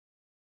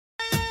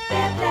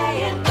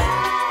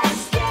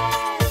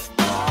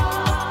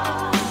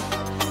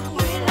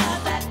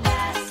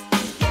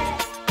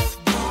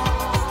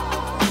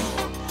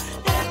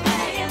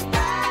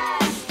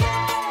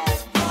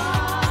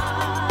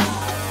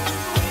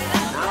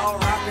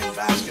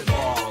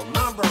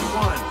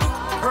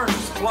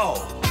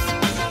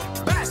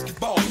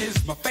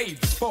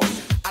favorite sport.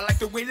 I like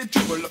the way they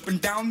dribble up and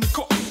down the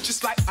court,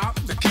 just like I'm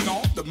the king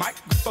on the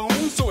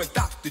microphone. So it's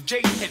Dr.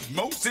 J and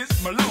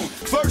Moses Malone.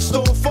 First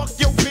off, fuck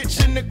your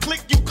bitch in the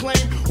clique you claim.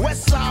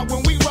 West side,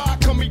 when we ride,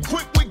 come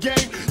equipped with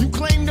game. You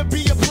claim to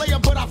be a player,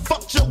 but I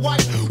fucked your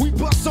wife. We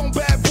bust on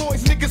bad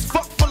boys, niggas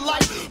fuck for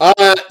life.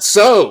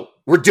 So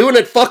we're doing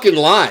it fucking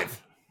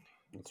live.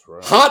 That's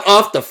right. Hot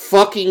off the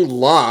fucking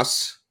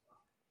loss.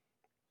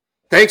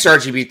 Thanks,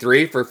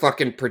 RGB3, for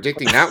fucking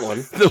predicting that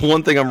one. The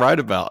one thing I'm right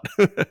about.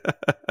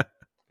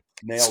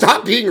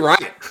 Stop being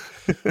right.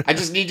 I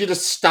just need you to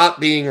stop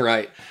being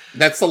right.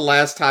 That's the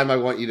last time I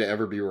want you to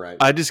ever be right.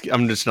 I'm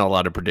just not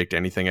allowed to predict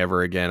anything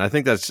ever again. I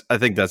think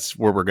that's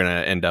where we're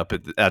gonna end up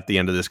at the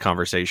end of this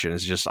conversation.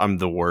 Is just I'm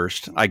the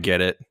worst. I get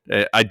it.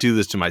 I do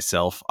this to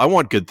myself. I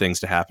want good things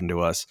to happen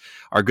to us.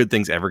 Are good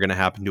things ever gonna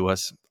happen to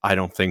us? I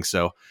don't think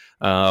so.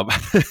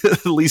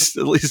 At least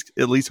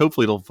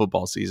hopefully till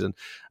football season,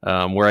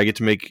 where I get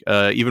to make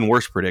even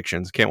worse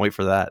predictions. Can't wait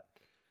for that.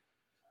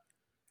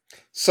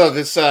 So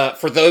this,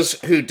 for those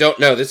who don't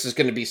know, this is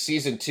going to be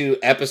season 2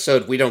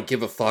 episode We Don't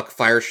Give a Fuck,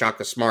 Fire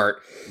Shaka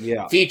Smart,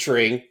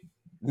 featuring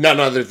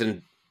none other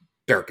than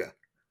Durka.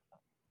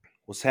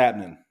 What's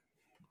happening?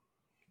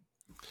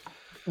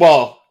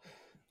 Well,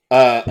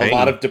 a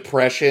lot of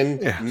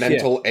depression,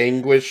 mental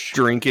anguish,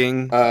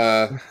 drinking.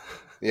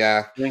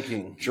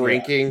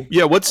 Drinking.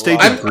 Yeah, what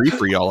stage of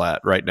grief are y'all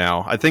at right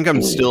now? I think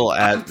I'm still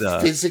at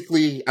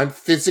I'm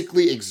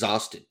physically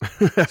exhausted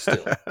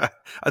still.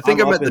 I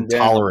think I'm at the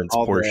tolerance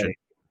portion.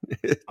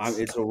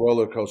 It's a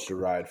roller coaster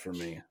ride for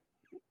me.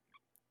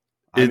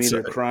 I'm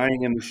either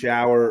crying in the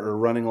shower or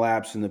running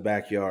laps in the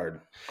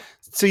backyard.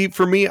 See,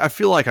 for me, I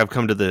feel like I've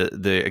come to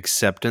the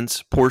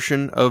acceptance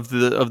portion of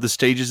the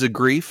stages of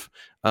grief,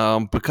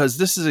 because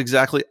this is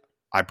exactly,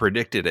 I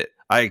predicted it.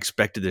 I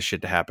expected this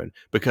shit to happen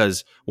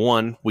because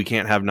 1, we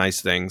can't have nice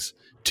things.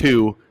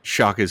 2,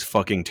 Shaka is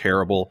fucking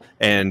terrible,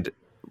 and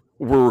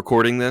we're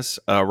recording this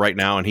right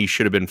now, and he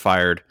should have been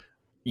fired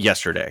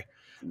yesterday.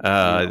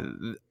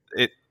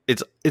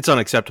 It's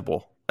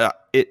unacceptable. I'm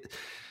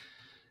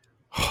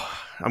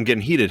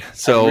getting heated.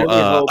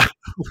 So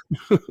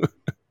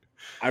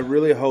I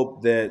really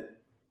hope that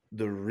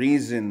the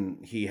reason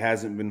he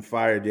hasn't been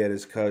fired yet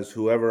is because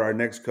whoever our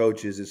next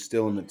coach is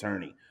still an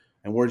attorney,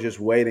 and we're just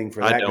waiting for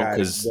that guy.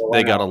 Because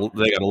they got a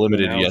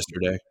limited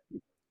yesterday.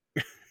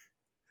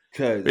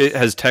 It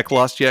has Tech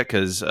lost yet?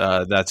 Because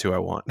that's who I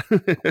want.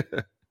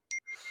 That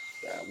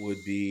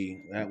would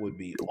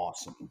be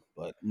awesome,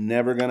 but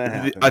never gonna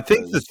happen. I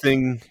think the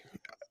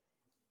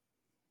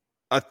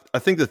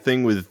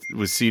thing with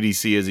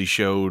CDC, as he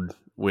showed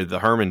with the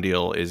Herman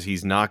deal, is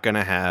he's not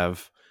gonna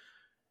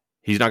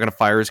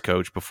fire his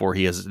coach before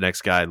he has the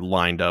next guy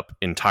lined up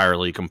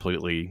entirely,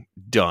 completely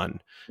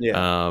done.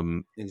 Yeah,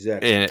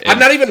 exactly. And I'm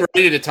not even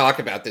ready to talk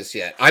about this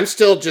yet. I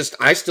still just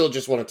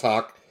want to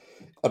talk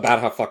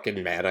about how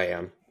fucking mad I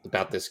am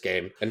about this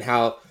game and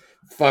how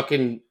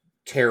fucking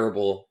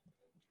terrible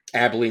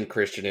Abilene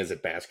Christian is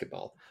at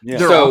basketball. Yeah.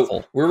 So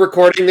awful. We're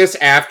recording this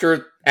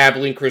after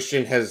Abilene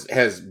Christian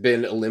has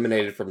been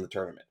eliminated from the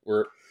tournament.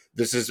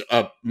 This is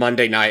a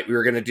Monday night. We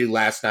were going to do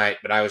last night,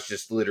 but I was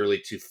just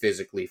literally too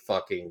physically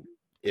fucking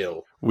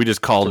ill. We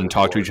just called and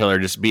talked to each other,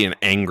 just being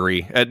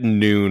angry at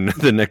noon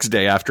the next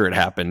day after it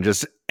happened.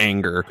 Just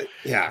anger.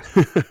 Yeah.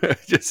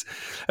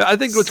 I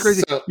think what's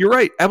crazy. You're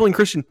right. Abilene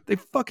Christian, they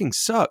fucking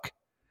suck.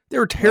 They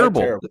were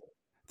terrible.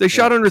 They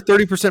shot under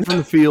 30% from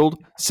the field,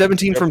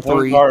 17 from 3.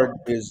 Their point guard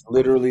is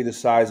literally the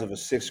size of a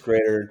 6th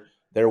grader.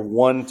 Their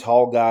one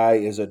tall guy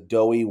is a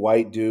doughy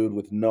white dude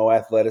with no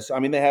athleticism. I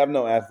mean, they have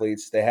no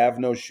athletes. They have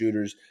no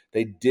shooters.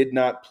 They did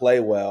not play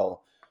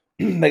well.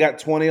 They got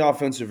 20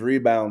 offensive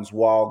rebounds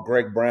while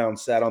Greg Brown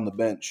sat on the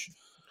bench.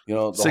 You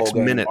know, the 6 whole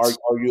game. minutes.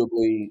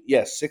 Arguably,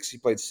 yes, he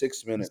played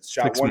 6 minutes.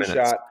 Shot 1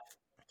 shot,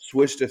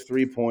 switched a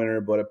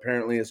 3-pointer, but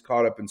apparently is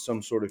caught up in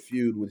some sort of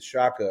feud with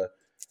Shaka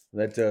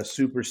that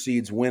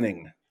supersedes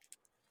winning.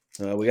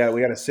 We got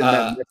to send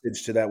that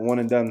message to that one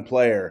and done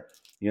player.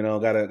 You know,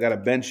 got to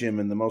bench him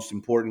in the most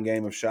important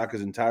game of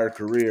Shaka's entire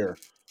career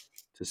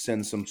to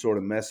send some sort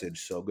of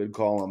message. So good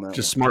call on that.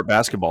 Just smart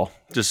basketball.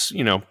 Just,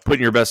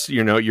 putting your best,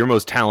 your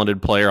most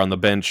talented player on the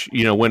bench,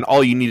 when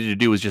all you needed to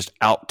do was just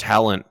out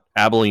talent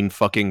Abilene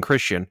fucking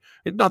Christian.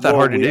 It's not that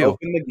hard to do.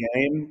 Opened the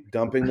game,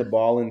 dumping the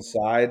ball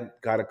inside,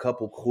 got a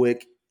couple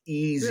quick,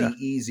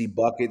 easy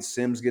buckets.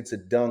 Sims gets a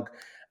dunk.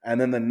 And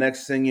then the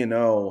next thing you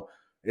know,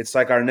 it's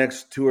like our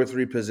next 2 or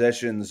 3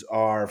 possessions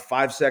are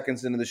 5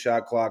 seconds into the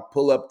shot clock,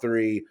 pull up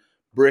 3,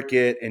 brick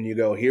it, and you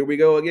go, here we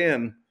go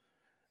again.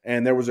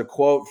 And there was a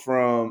quote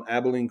from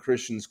Abilene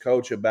Christian's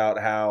coach about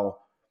how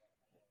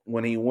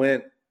when he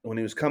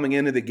was coming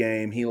into the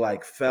game, he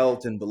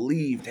felt and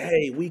believed,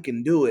 hey, we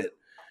can do it.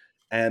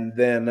 And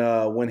then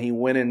when he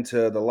went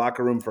into the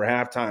locker room for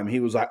halftime, he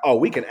was like, oh,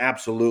 we can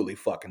absolutely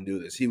fucking do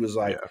this. He was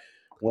like,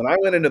 when I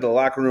went into the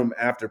locker room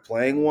after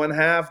playing one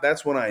half,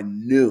 that's when I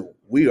knew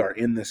we are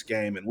in this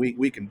game and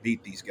we can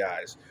beat these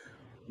guys,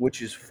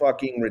 which is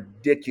fucking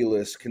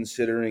ridiculous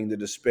considering the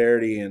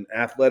disparity in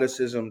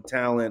athleticism,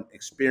 talent,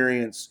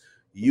 experience,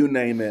 you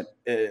name it.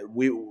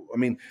 I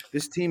mean,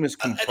 this team is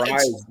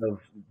comprised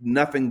of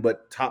nothing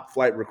but top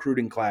flight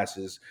recruiting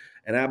classes,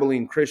 and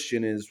Abilene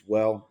Christian is,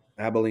 well,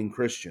 Abilene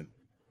Christian.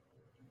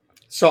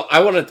 So I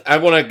want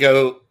to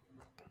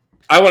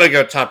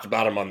go top to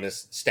bottom on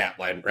this stat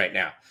line right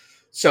now.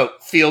 So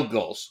field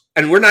goals,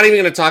 and we're not even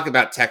going to talk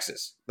about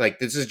Texas. Like,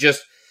 this is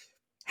just,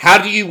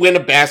 how do you win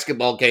a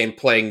basketball game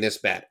playing this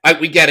bad?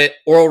 We get it.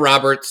 Oral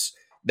Roberts,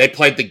 they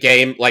played the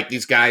game like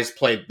these guys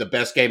played the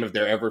best game of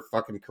their ever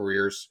fucking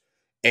careers,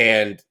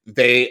 and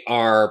they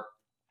are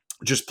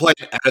just playing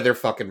out of their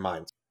fucking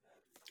minds.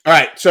 All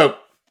right, so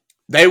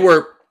they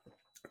were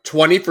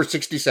 20 for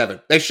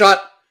 67. They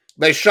shot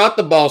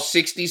the ball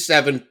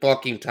 67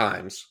 fucking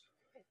times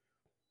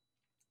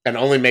and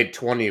only made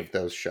 20 of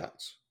those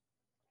shots.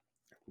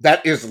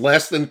 That is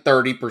less than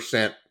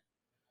 30%.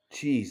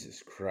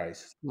 Jesus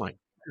Christ. My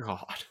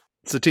God.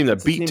 It's a team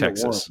that beat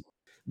Texas.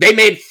 They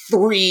made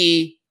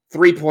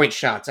 3-point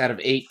shots out of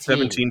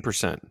 18.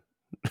 17%.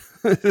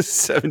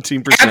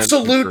 17%.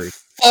 Absolute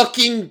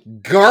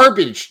fucking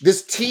garbage.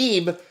 This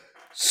team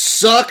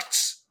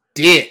sucked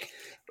dick.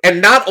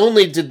 And not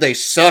only did they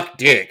suck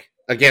dick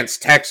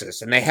against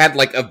Texas, and they had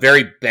like a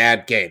very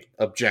bad game,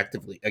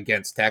 objectively,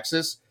 against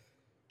Texas,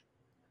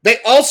 they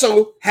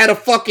also had a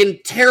fucking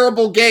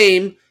terrible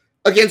game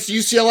against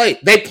UCLA.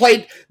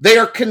 They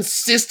are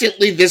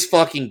consistently this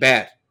fucking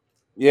bad.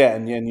 Yeah,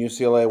 and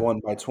UCLA won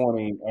by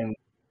 20,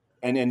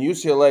 and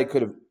UCLA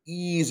could have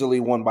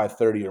easily won by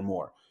 30 or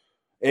more.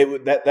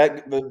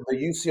 The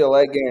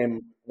UCLA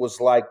game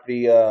was like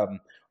the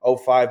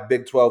 05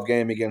 Big 12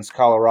 game against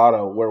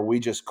Colorado, where we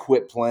just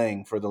quit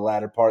playing for the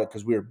latter part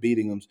because we were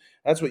beating them.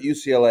 That's what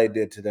UCLA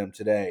did to them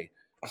today.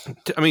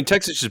 I mean,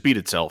 Texas just beat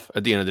itself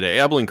at the end of the day.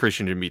 Abilene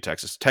Christian didn't beat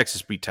Texas.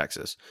 Texas beat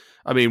Texas.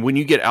 I mean, when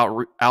you get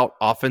out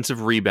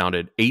offensive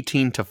rebounded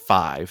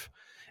 18-5,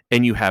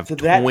 and you have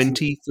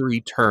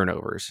 23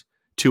 turnovers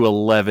to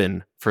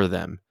 11 for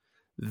them,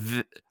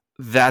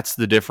 that's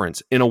the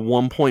difference in a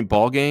 1-point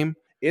ball game.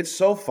 It's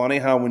so funny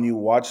how when you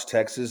watch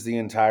Texas the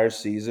entire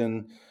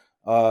season,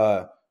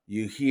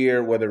 you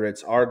hear whether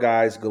it's our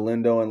guys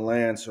Galindo and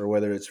Lance, or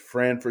whether it's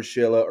Fran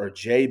Fraschilla or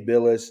Jay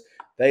Billis.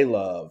 They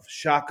love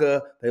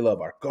Shaka. They love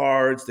our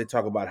guards. They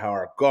talk about how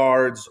our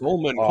guards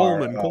are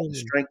the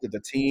strength of the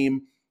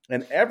team.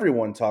 And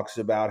everyone talks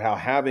about how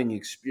having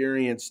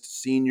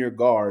experienced senior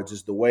guards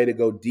is the way to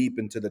go deep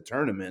into the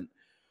tournament.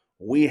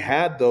 We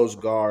had those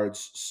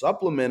guards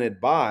supplemented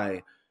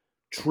by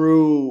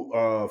true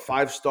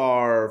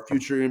 5-star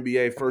future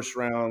NBA first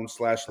round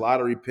 /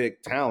 lottery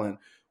pick talent.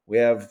 We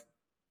have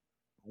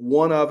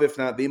one of, if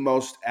not the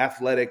most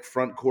athletic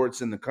front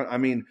courts in the country. I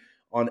mean,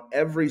 on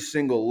every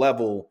single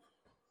level,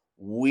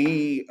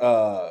 we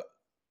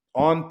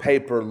on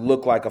paper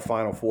look like a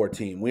Final Four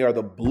team. We are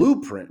the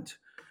blueprint.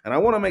 And I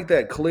want to make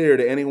that clear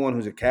to anyone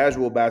who's a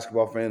casual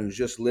basketball fan who's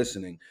just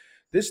listening.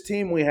 This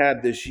team we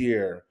had this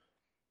year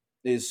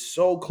is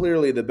so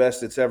clearly the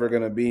best it's ever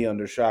going to be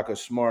under Shaka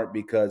Smart,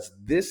 because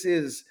this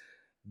is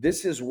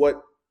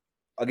what,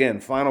 again,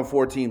 Final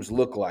Four teams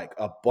look like.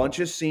 A bunch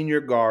of senior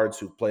guards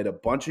who've played a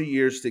bunch of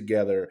years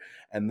together,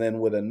 and then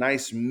with a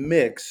nice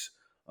mix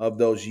of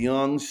those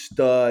young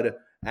stud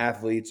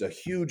athletes, a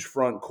huge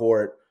front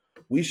court.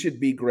 We should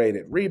be great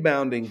at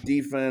rebounding,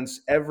 defense,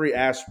 every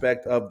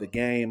aspect of the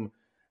game.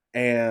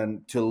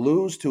 And to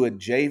lose to a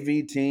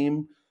JV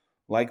team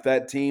like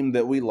that team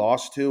that we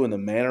lost to in the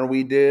manner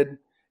we did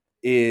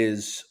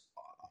is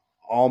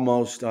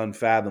almost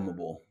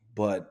unfathomable,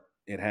 but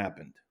it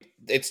happened.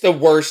 It's the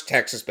worst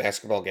Texas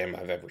basketball game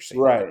I've ever seen.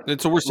 Right.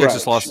 It's the worst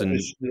Texas loss in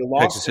the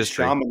loss Texas to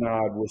history.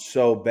 Chaminade was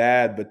so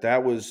bad, but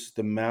that was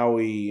the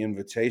Maui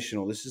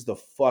Invitational. This is the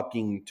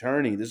fucking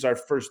tourney. This is our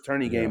first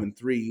tourney game in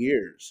 3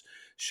 years.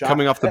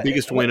 Coming off the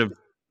biggest win of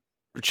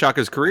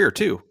Shaka's career,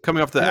 too.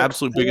 Coming off the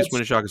absolute biggest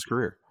win of Shaka's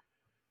career.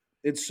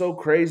 It's so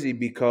crazy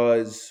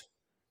because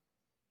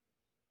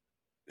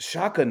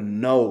Shaka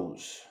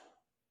knows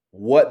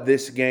what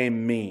this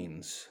game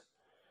means.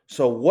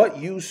 So what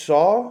you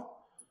saw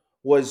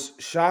was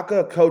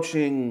Shaka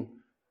coaching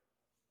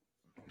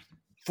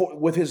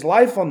with his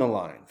life on the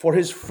line for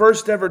his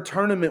first ever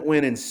tournament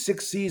win in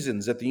 6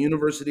 seasons at the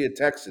University of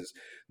Texas.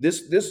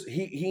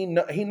 He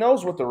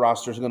knows what the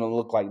roster is going to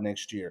look like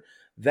next year.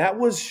 That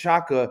was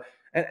Shaka,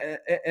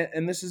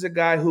 and this is a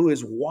guy who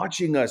is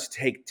watching us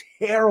take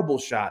terrible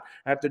shot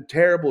after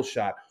terrible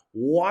shot,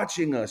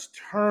 watching us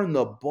turn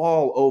the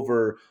ball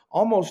over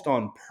almost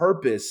on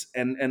purpose.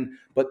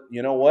 But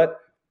you know what?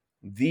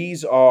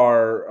 These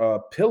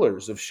are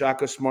pillars of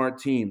Shaka Smart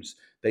teams.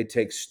 They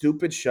take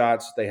stupid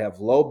shots. They have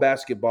low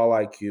basketball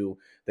IQ.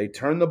 They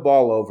turn the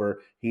ball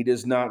over. He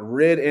does not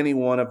rid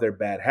anyone of their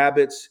bad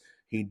habits.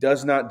 He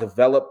does not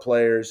develop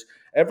players.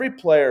 Every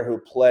player who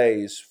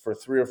plays for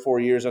 3 or 4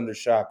 years under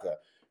Shaka,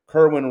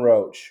 Kerwin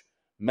Roach,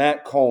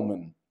 Matt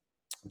Coleman,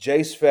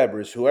 Jace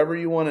Febres, whoever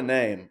you want to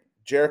name,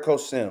 Jericho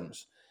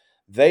Sims,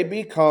 they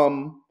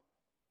become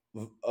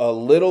a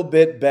little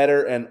bit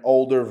better and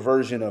older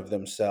version of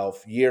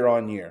themselves year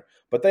on year.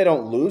 But they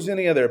don't lose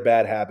any of their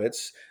bad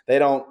habits. They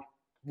don't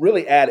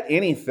really add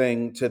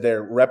anything to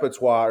their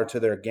repertoire or to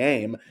their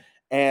game.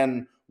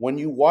 And when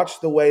you watch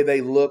the way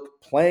they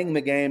look playing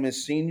the game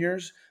as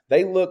seniors,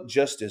 they look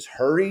just as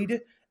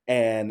hurried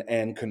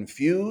and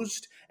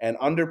confused and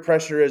under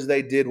pressure as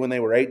they did when they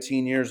were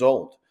 18 years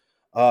old.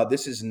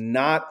 This is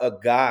not a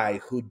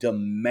guy who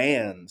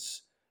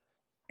demands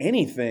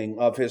anything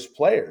of his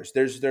players.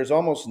 There's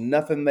almost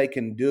nothing they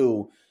can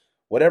do.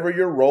 Whatever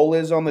your role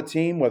is on the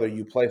team, whether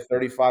you play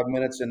 35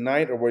 minutes a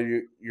night or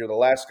whether you're the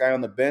last guy on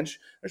the bench,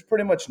 there's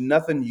pretty much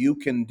nothing you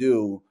can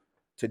do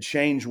to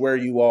change where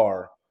you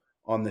are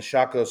on the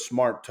Shaka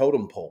Smart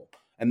totem pole.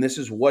 And this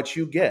is what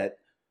you get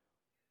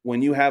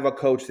when you have a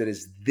coach that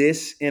is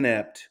this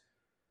inept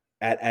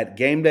at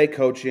game day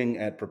coaching,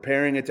 at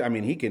preparing it. I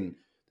mean,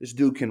 this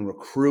dude can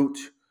recruit.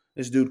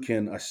 This dude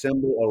can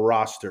assemble a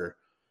roster.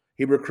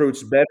 He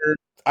recruits better.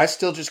 I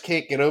still just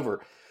can't get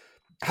over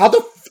how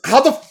the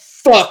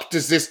fuck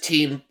does this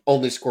team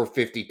only score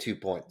 52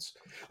 points?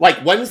 Like,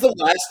 when's the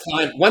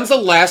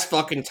last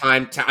fucking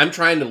time? I'm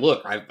trying to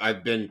look.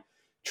 I've been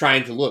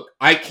trying to look.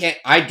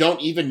 I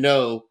don't even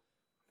know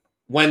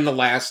when the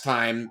last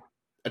time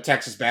a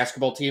Texas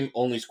basketball team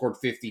only scored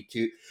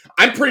 52.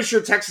 I'm pretty sure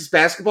Texas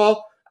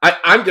basketball,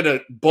 I'm going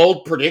to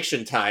bold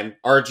prediction time,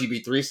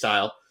 RGB3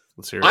 style.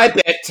 Let's hear it. I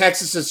bet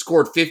Texas has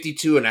scored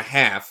 52 and a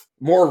half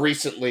more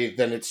recently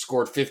than it's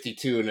scored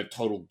 52 in a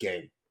total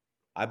game.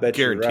 I bet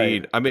guaranteed.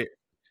 You're right. I mean,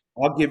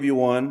 I'll give you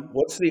one.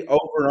 What's the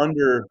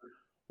over-under?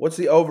 What's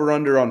the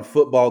over-under on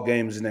football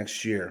games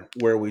next year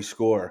where we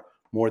score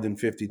more than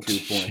 52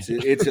 points?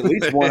 It's at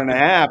least 1.5,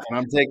 and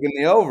I'm taking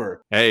the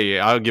over. Hey,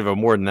 I'll give it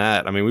more than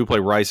that. I mean, we play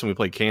Rice and we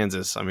play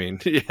Kansas. I mean,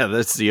 yeah,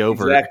 that's the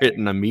over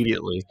hitting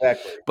immediately.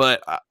 Exactly.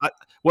 But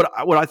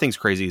what I think is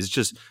crazy is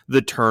just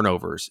the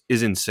turnovers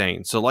is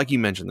insane. So like you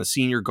mentioned, the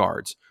senior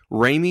guards,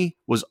 Ramey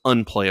was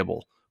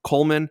unplayable.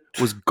 Coleman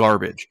was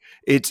garbage.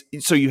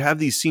 So you have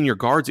these senior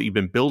guards that you've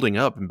been building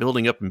up and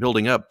building up and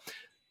building up.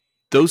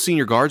 Those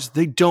senior guards,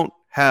 they don't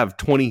have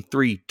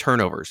 23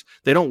 turnovers.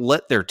 They don't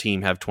let their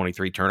team have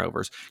 23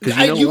 turnovers.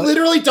 You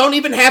literally don't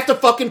even have to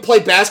fucking play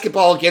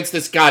basketball against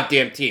this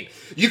goddamn team.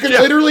 You could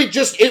literally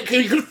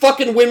you could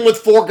fucking win with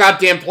 4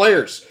 goddamn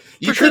players.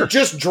 You could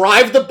just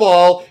drive the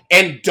ball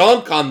and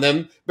dunk on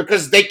them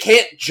because they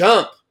can't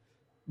jump.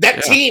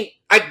 That team,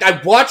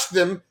 I watched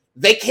them,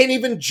 they can't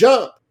even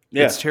jump.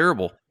 Yeah. It's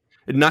terrible.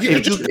 You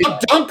just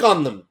dunk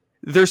on them.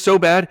 They're so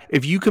bad.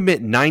 If you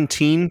commit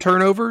 19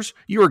 turnovers,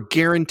 you are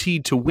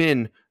guaranteed to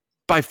win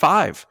by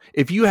 5.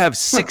 If you have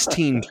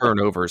 16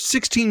 turnovers,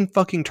 16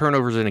 fucking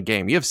turnovers in a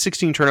game, you have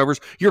 16 turnovers,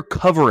 you're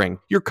covering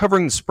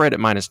the spread at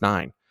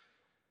 -9.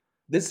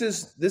 This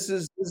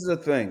is a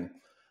thing.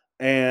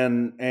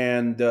 And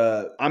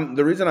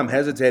the reason I'm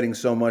hesitating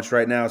so much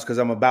right now is because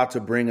I'm about to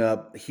bring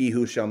up he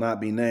who shall not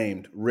be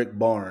named, Rick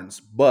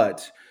Barnes,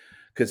 but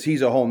because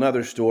he's a whole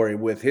nother story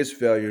with his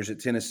failures at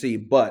Tennessee.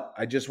 But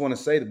I just want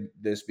to say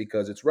this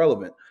because it's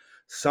relevant.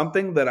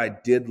 Something that I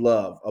did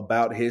love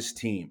about his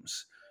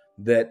teams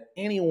that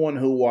anyone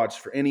who watched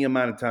for any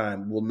amount of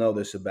time will know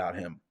this about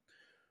him.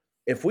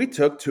 If we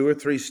took 2 or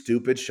 3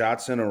 stupid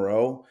shots in a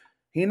row,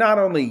 he not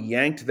only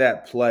yanked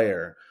that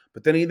player,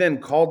 but then he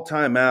called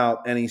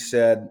timeout and he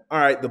said, all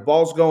right, the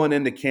ball's going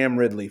into Cam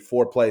Ridley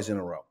 4 plays in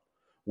a row.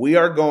 We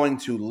are going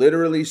to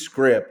literally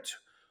script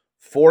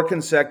 4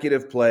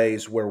 consecutive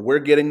plays where we're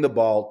getting the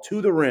ball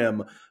to the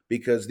rim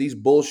because these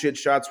bullshit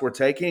shots we're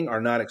taking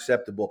are not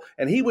acceptable.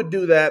 And he would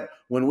do that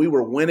when we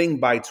were winning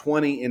by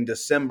 20 in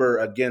December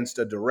against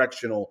a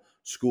directional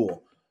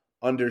school.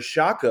 Under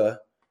Shaka,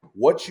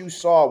 what you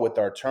saw with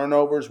our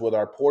turnovers, with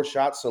our poor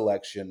shot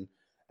selection,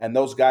 and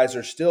those guys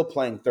are still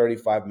playing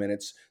 35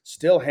 minutes,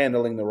 still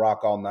handling the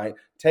rock all night,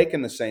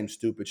 taking the same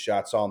stupid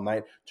shots all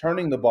night,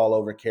 turning the ball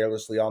over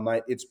carelessly all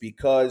night. It's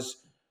because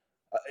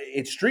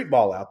it's street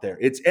ball out there.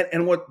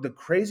 And what the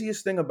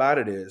craziest thing about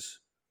it is,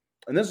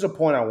 and this is a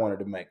point I wanted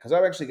to make because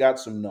I've actually got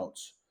some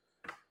notes.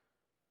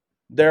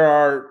 There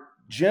are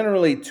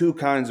generally 2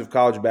 kinds of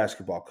college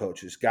basketball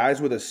coaches: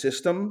 guys with a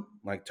system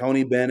like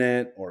Tony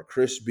Bennett or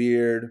Chris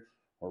Beard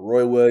or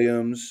Roy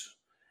Williams,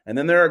 and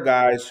then there are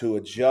guys who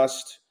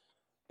adjust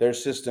their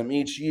system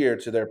each year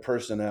to their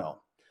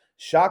personnel.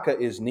 Shaka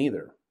is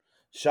neither.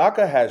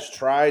 Shaka has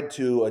tried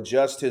to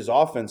adjust his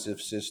offensive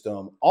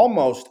system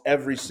almost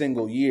every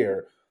single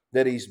year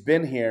that he's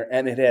been here,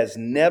 and it has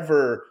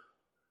never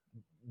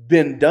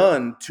been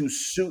done to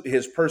suit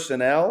his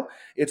personnel.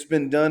 It's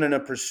been done in a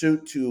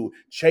pursuit to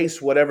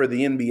chase whatever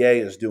the NBA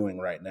is doing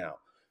right now.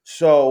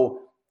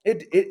 So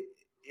it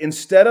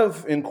instead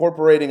of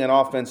incorporating an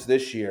offense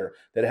this year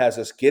that has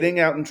us getting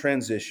out in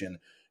transition,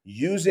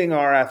 using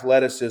our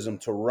athleticism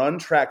to run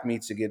track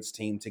meets against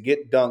team, to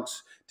get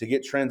dunks, to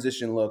get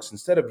transition looks,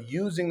 instead of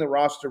using the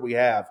roster we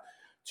have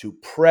to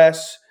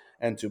press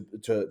and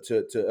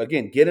to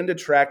again get into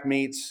track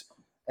meets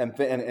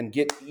and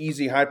get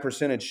easy high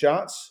percentage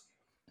shots,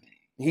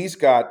 he's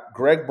got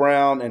Greg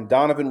Brown and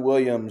Donovan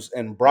Williams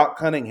and Brock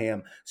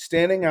Cunningham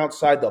standing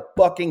outside the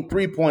fucking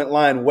 3-point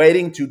line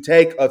waiting to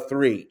take a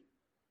 3.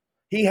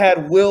 He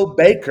had Will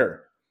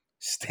Baker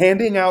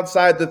standing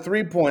outside the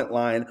 3-point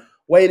line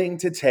waiting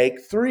to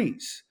take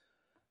threes.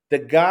 The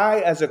guy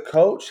as a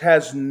coach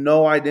has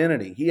no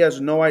identity. He has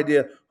no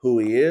idea who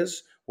he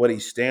is, what he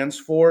stands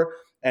for,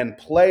 and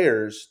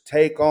players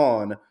take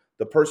on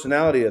the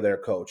personality of their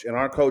coach. And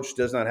our coach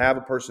does not have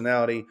a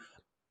personality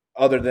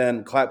other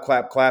than clap,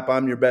 clap, clap,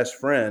 I'm your best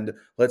friend.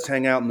 Let's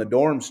hang out in the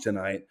dorms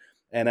tonight.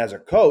 And as a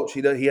coach,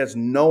 he has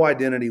no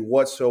identity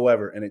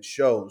whatsoever, and it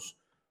shows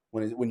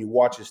when you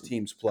watch his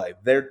teams play.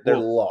 They're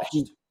lost.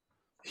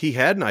 He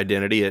had an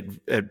identity at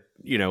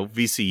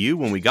VCU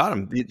when we got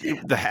him.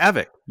 The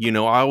Havoc. I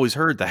always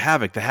heard the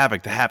Havoc.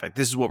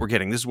 This is what we're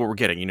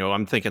getting.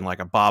 I'm thinking like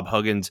a Bob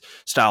Huggins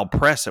style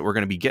press that we're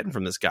going to be getting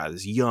from this guy,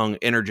 this young,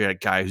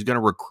 energetic guy who's going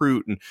to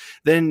recruit. And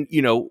then,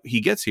 he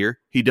gets here.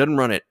 He doesn't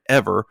run it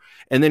ever.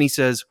 And then he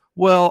says,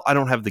 well, I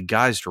don't have the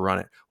guys to run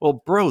it.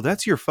 Well, bro,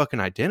 that's your fucking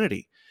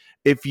identity.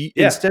 If you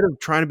instead of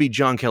trying to be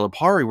John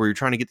Calipari, where you're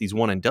trying to get these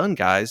one and done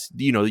guys,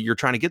 you're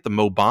trying to get the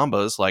Mo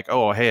Bambas, like,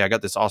 oh, hey, I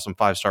got this awesome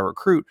 5-star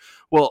recruit.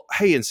 Well,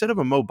 hey, instead of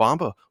a Mo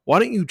Bamba, why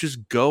don't you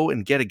just go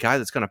and get a guy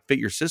that's going to fit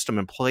your system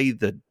and play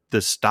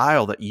the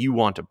style that you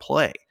want to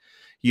play?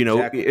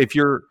 Exactly.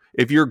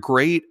 If you're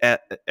great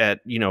at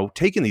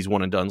taking these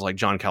one and dones like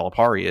John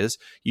Calipari is,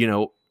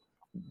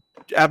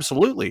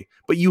 absolutely,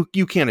 but you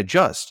can't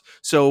adjust.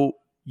 So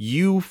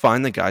you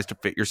find the guys to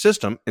fit your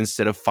system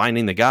instead of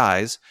finding the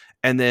guys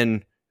and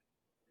then,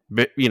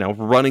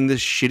 running this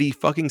shitty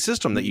fucking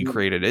system that you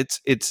created.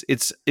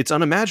 It's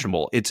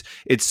unimaginable. It's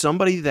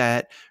somebody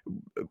that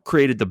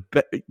created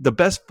the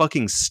best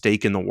fucking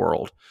steak in the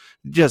world,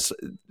 just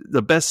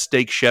the best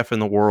steak chef in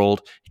the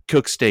world,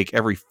 cooks steak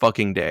every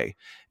fucking day.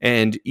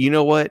 And you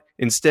know what?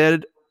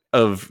 Instead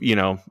of,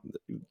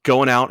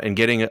 going out and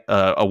getting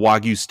a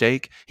Wagyu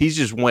steak, he's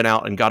just went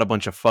out and got a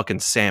bunch of fucking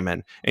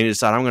salmon and he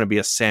decided, I'm going to be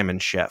a salmon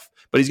chef,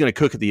 but he's going to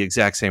cook it the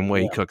exact same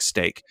way he cooks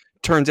steak.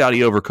 Turns out he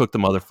overcooked the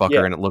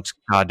motherfucker and it looks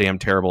goddamn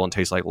terrible and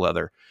tastes like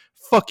leather.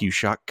 Fuck you,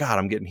 Shock. God,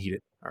 I'm getting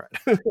heated. All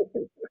right.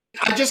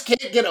 I just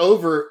can't get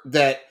over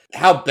that,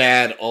 how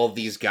bad all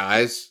these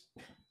guys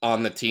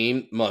on the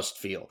team must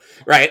feel.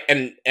 Right.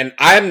 And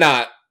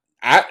I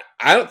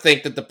don't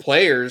think that the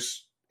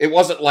players, it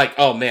wasn't like,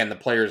 oh man, the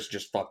players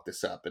just fucked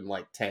this up and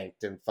like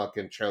tanked and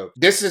fucking choked.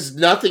 This has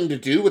nothing to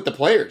do with the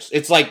players.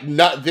 It's like,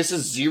 this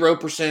is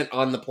 0%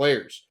 on the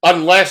players.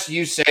 Unless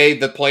you say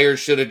the players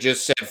should have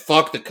just said,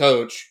 fuck the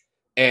coach,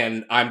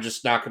 and I'm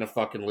just not going to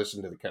fucking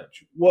listen to the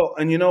coach. Well,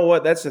 and you know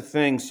what? That's the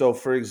thing. So,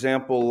 for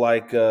example,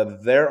 like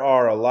there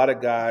are a lot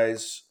of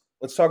guys.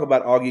 Let's talk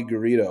about Augie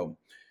Garrido.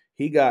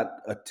 He got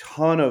a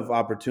ton of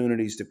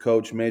opportunities to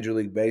coach Major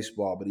League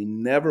Baseball, but he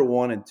never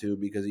wanted to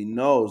because he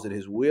knows that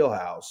his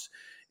wheelhouse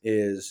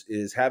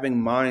is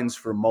having minds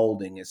for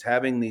molding, is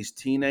having these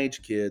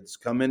teenage kids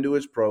come into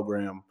his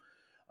program.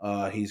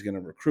 He's going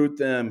to recruit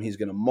them. He's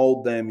going to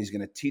mold them. He's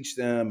going to teach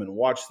them and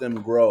watch them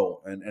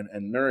grow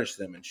and nourish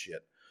them and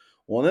shit.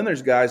 Well, then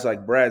there's guys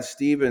like Brad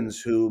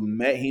Stevens who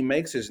he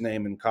makes his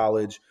name in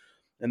college,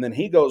 and then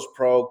he goes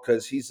pro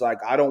because he's like,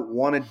 I don't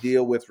want to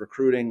deal with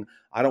recruiting.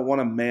 I don't want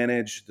to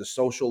manage the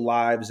social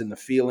lives and the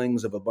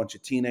feelings of a bunch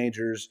of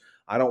teenagers.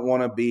 I don't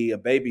want to be a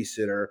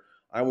babysitter.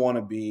 I want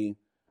to be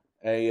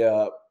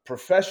a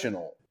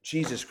professional.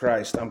 Jesus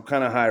Christ, I'm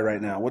kind of high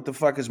right now. What the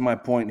fuck is my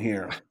point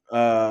here?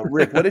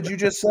 Rick, what did you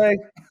just say?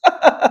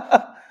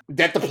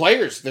 That the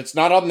players, that's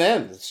not on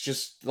them. It's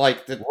just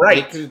like the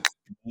right.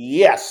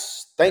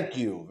 Yes, thank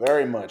you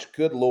very much.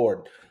 Good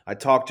Lord. I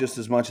talk just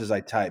as much as I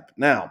type.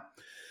 Now,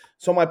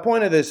 so my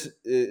point of this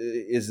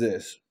is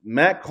this.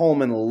 Matt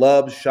Coleman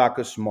loves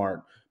Shaka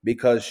Smart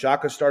because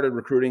Shaka started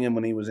recruiting him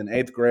when he was in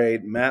 8th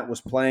grade. Matt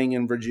was playing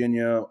in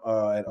Virginia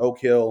at Oak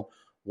Hill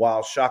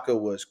while Shaka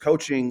was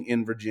coaching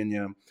in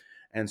Virginia.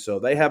 And so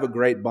they have a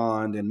great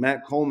bond. And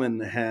Matt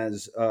Coleman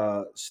has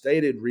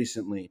stated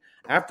recently,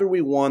 after we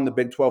won the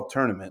Big 12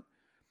 tournament,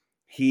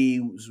 he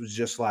was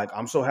just like,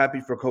 I'm so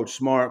happy for Coach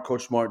Smart.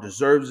 Coach Smart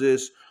deserves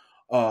this.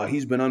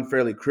 He's been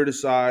unfairly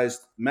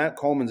criticized. Matt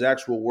Coleman's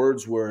actual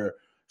words were,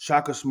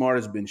 Shaka Smart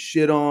has been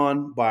shit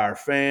on by our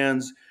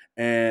fans,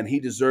 and he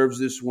deserves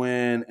this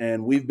win,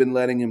 and we've been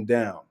letting him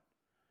down.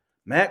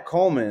 Matt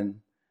Coleman,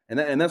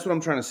 and that's what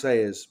I'm trying to say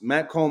is,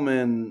 Matt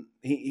Coleman,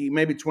 he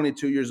may be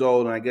 22 years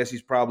old, and I guess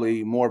he's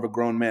probably more of a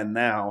grown man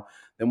now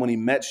than when he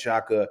met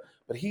Shaka.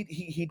 But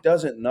he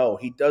doesn't know.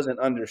 He doesn't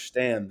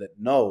understand that,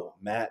 no,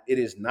 Matt, it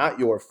is not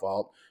your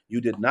fault.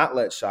 You did not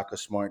let Shaka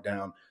Smart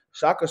down.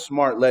 Shaka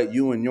Smart let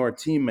you and your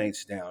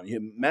teammates down.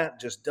 Matt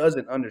just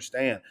doesn't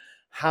understand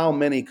how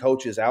many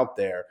coaches out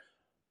there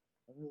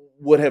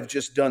would have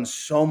just done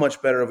so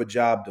much better of a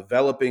job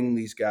developing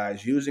these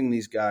guys, using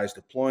these guys,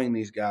 deploying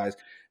these guys.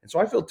 And so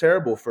I feel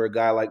terrible for a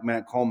guy like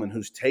Matt Coleman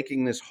who's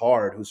taking this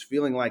hard, who's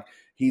feeling like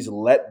he's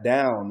let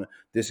down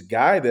this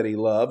guy that he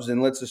loves.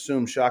 And let's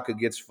assume Shaka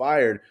gets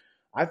fired.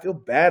 I feel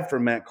bad for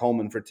Matt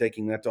Coleman for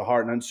taking that to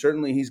heart. And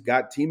certainly he's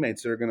got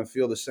teammates that are going to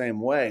feel the same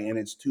way. And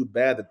it's too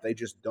bad that they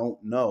just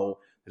don't know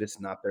that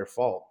it's not their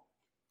fault.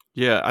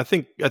 Yeah, I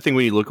think when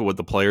you look at what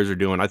the players are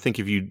doing, I think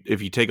if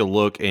you take a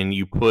look and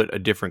you put a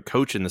different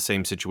coach in the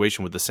same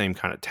situation with the same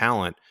kind of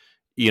talent,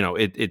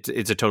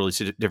 it's a totally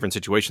different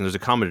situation. There's a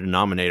common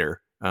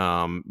denominator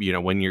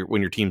When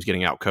your team's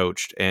getting out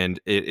coached, and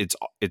it's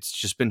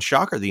just been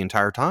Shaka the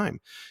entire time.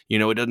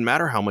 It doesn't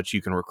matter how much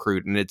you can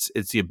recruit, and it's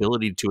the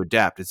ability to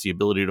adapt. It's the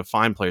ability to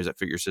find players that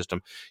fit your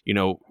system.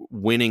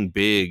 Winning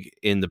big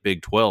in the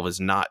Big 12 is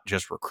not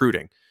just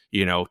recruiting.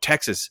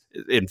 Texas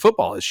in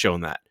football has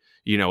shown that.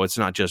 It's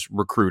not just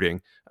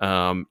recruiting.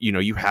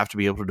 You have to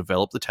be able to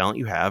develop the talent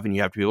you have, and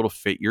you have to be able to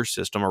fit your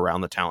system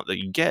around the talent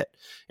that you get.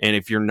 And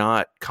if you're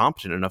not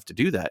competent enough to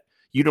do that,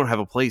 you don't have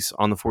a place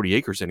on the 40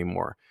 acres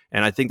anymore.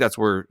 And I think that's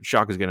where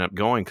Shaka is going to end up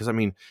going. Because,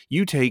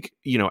 you take,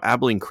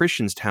 Abilene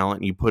Christian's talent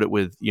and you put it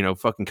with,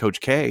 fucking Coach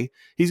K,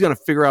 he's going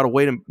to figure out a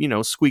way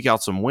to, squeak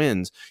out some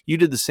wins. You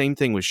did the same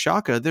thing with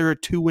Shaka. They're a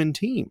 2-win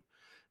team.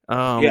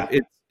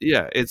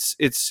 It's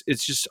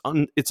just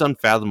it's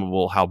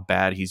unfathomable how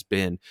bad he's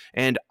been.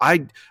 And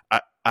I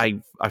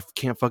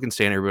can't fucking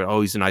stand everybody. Oh,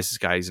 he's the nicest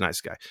guy. He's a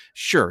nice guy.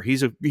 Sure. I'm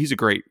sure he's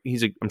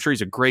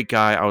a great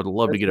guy. I would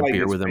love to get a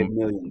beer with him.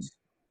 Millions.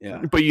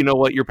 Yeah. But you know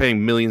what? You're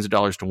paying millions of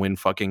dollars to win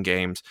fucking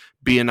games.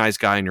 Be a nice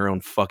guy in your own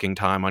fucking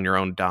time, on your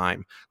own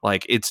dime.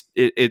 Like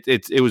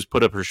it was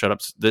put up or shut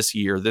ups this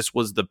year. This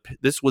was the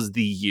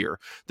year.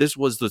 This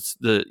was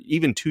the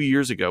even 2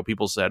 years ago.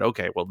 People said,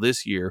 okay, well,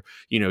 this year,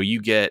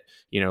 you get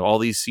all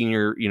these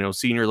senior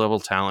level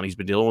talent. He's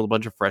been dealing with a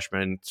bunch of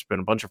freshmen. It's been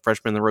a bunch of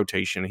freshmen in the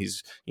rotation.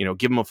 He's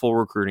give him a full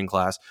recruiting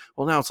class.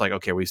 Well, now it's like,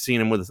 okay, we've seen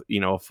him with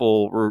a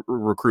full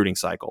recruiting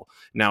cycle.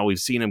 Now we've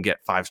seen him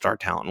get 5-star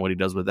talent and what he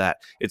does with that.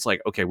 It's like,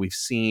 okay, we've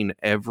seen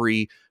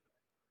every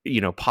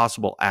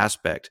possible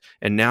aspect,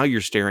 and now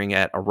you're staring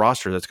at a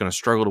roster that's going to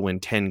struggle to win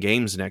 10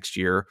 games next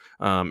year,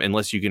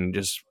 unless you can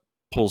just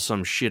pull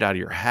some shit out of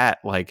your hat.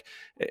 Like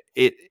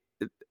it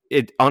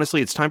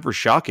honestly, it's time for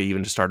Shaka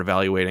even to start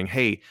evaluating,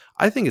 hey,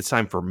 I think it's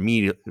time for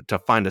me to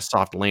find a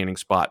soft landing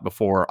spot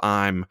before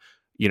I'm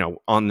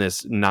on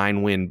this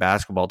 9-win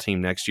basketball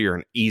team next year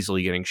and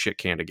easily getting shit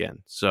canned again.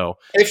 So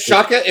if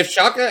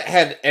Shaka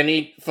had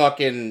any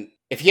fucking,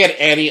 if he had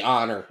any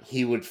honor,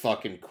 he would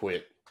fucking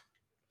quit.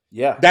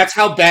 Yeah. That's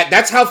how bad.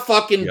 That's how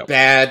fucking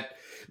bad.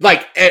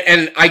 Like,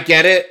 and I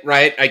get it,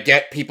 right? I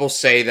get people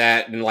say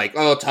that, and like,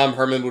 oh, Tom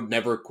Herman would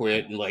never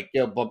quit, and like,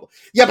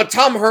 but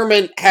Tom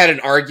Herman had an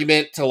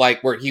argument to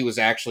like where he was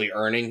actually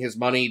earning his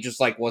money,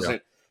 just like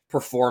wasn't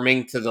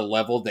performing to the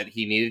level that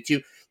he needed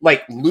to.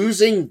 Like,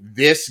 losing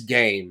this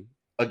game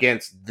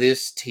against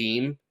this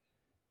team,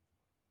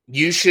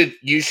 you should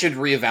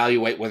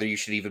reevaluate whether you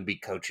should even be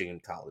coaching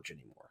in college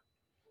anymore.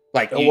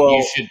 Like,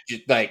 you should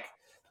just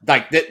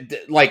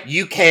like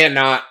you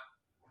cannot.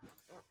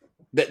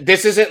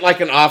 This isn't like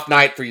an off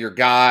night for your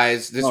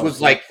guys. This was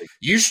exactly.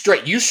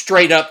 Like you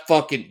straight up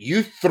fucking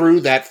you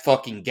threw that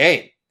fucking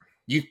game.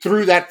 You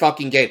threw that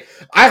fucking game.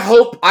 I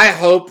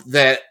hope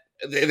that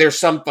there's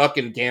some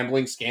fucking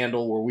gambling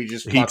scandal where we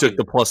just he took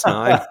the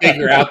 +9.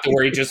 Figure out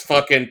where he just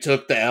fucking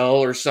took the L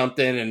or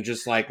something and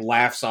just like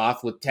laughs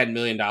off with $10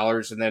 million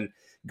and then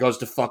goes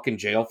to fucking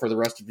jail for the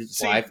rest of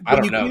his life. I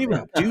don't know. You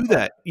can't even do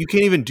that. You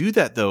can't even do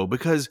that though,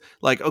 because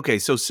like, okay,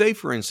 so say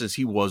for instance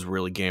he was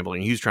really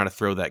gambling. He was trying to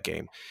throw that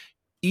game.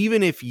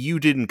 Even if you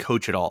didn't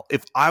coach at all,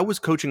 if I was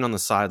coaching on the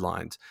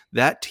sidelines,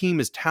 that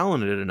team is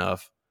talented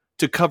enough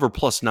to cover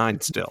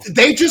 +9 still.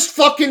 They just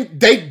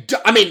fucking,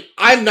 I mean,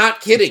 I'm not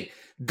kidding.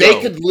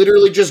 They could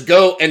literally just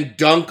go and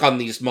dunk on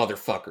these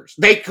motherfuckers.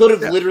 They could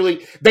have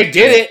literally, they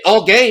did it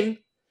all game.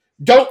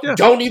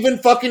 Don't even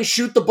fucking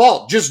shoot the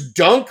ball. Just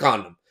dunk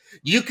on them.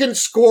 You can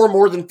score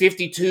more than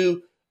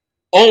 52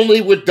 only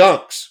with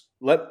dunks.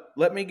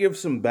 Let me give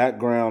some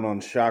background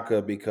on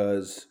Shaka,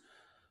 because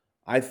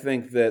I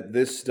think that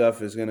this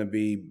stuff is going to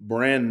be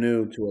brand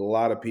new to a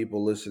lot of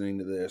people listening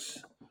to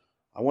this.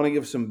 I want to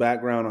give some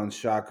background on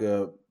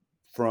Shaka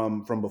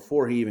from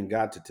before he even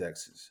got to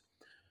Texas.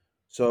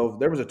 So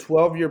there was a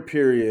 12-year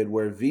period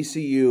where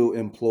VCU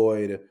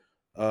employed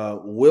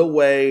Will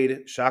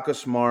Wade, Shaka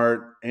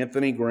Smart,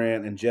 Anthony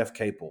Grant, and Jeff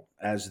Capel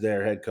as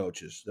their head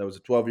coaches. That was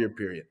a 12-year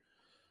period.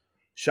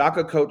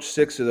 Shaka coached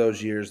 6 of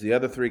those years. The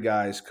other 3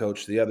 guys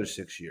coached the other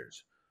 6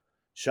 years.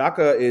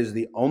 Shaka is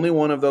the only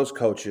one of those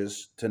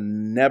coaches to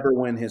never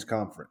win his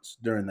conference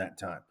during that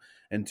time.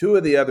 And 2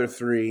 of the other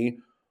 3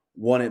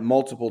 won it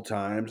multiple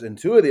times, and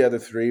 2 of the other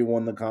 3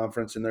 won the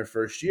conference in their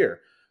first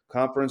year.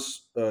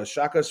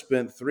 Shaka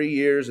spent 3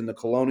 years in the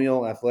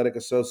Colonial Athletic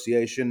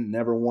Association,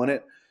 never won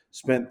it.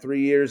 Spent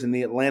 3 years in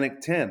the Atlantic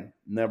 10,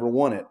 never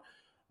won it.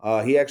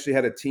 He actually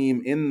had a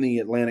team in the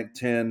Atlantic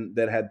 10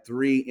 that had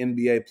 3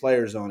 NBA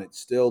players on it,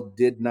 still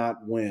did not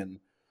win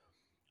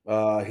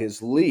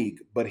his league.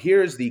 But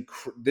here's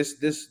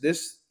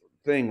this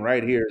thing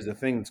right here is the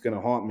thing that's going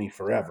to haunt me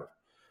forever,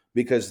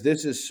 because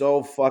this is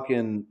so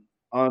fucking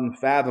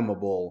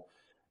unfathomable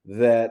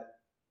that,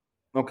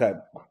 okay,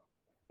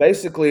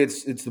 basically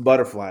it's the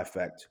butterfly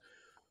effect.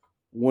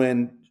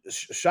 When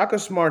Shaka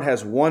Smart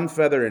has one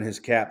feather in his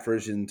cap for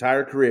his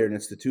entire career, and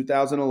it's the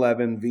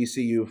 2011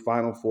 VCU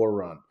Final Four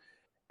run.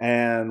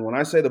 And when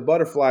I say the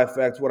butterfly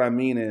effect, what I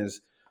mean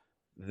is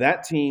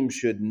that team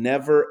should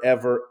never,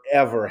 ever,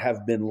 ever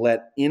have been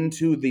let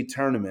into the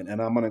tournament.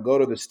 And I'm going to go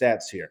to the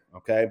stats here,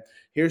 okay?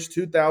 Here's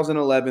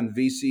 2011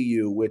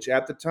 VCU, which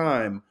at the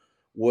time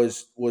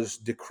was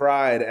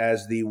decried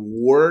as the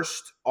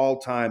worst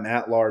all-time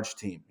at-large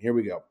team. Here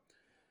we go.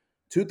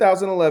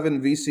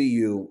 2011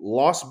 VCU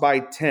lost by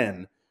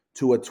 10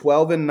 to a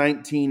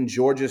 12-19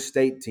 Georgia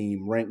State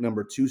team ranked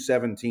number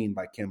 217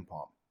 by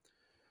KenPom.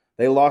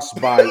 They lost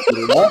by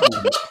 11.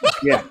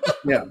 Yeah,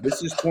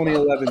 this is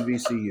 2011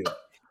 VCU.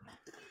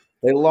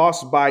 They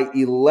lost by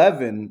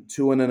 11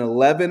 to an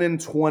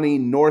 11-20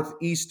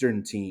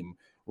 Northeastern team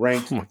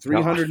ranked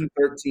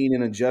 313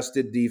 in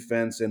adjusted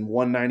defense and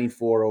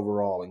 194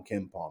 overall in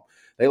KenPom.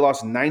 They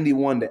lost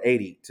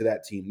 91-80 to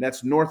that team.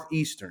 That's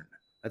Northeastern.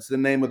 That's the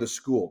name of the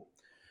school.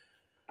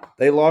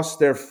 They lost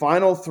their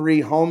final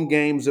 3 home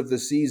games of the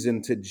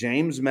season to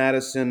James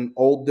Madison,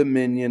 Old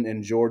Dominion,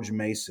 and George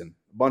Mason.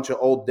 A bunch of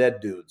old dead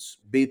dudes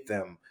beat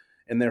them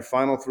in their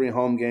final 3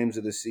 home games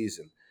of the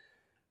season.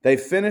 They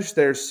finished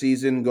their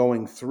season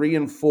going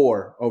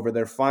 3-4 over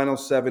their final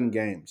 7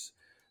 games.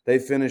 They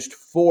finished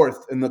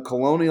 4th in the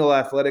Colonial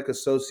Athletic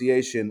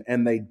Association,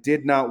 and they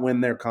did not win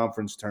their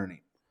conference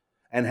tourney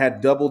and had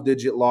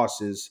double-digit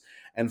losses.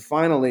 And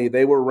finally,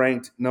 they were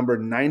ranked number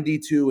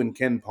 92 in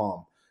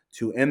KenPom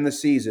to end the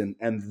season,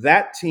 and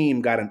that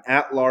team got an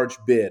at-large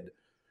bid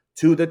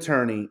to the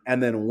tourney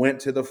and then went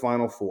to the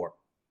Final Four.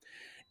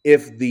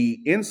 If the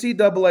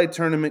NCAA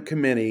tournament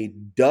committee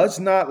does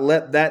not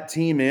let that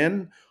team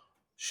in,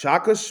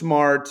 Shaka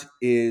Smart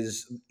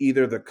is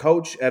either the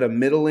coach at a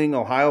middling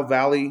Ohio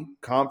Valley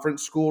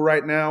Conference school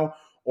right now,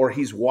 or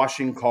he's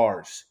washing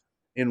cars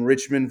in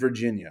Richmond,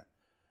 Virginia.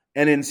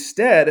 And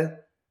instead,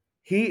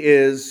 he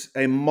is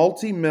a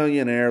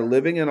multimillionaire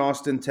living in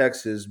Austin,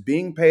 Texas,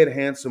 being paid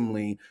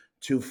handsomely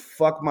to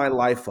fuck my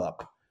life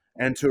up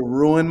and to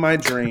ruin my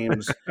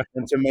dreams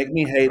and to make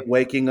me hate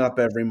waking up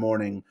every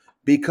morning,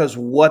 because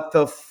what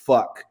the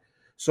fuck?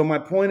 So my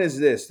point is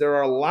this. There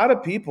are a lot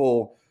of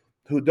people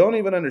who don't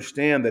even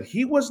understand that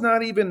he was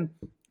not even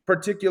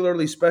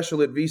particularly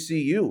special at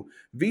VCU.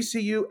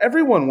 VCU,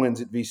 everyone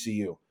wins at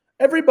VCU.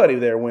 Everybody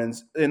there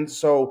wins. And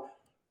so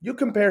you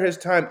compare his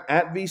time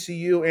at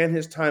VCU and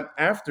his time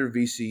after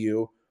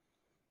VCU,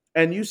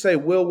 and you say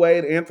Will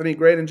Wade, Anthony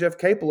Grade, and Jeff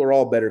Capel are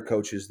all better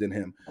coaches than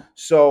him.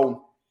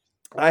 So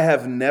I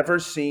have never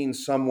seen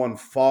someone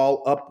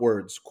fall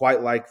upwards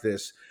quite like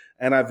this,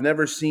 and I've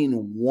never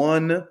seen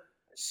one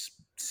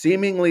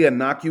seemingly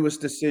innocuous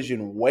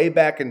decision way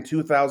back in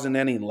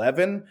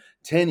 2011,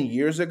 10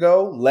 years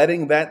ago,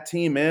 letting that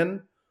team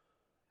in.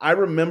 I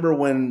remember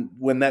when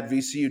that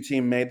VCU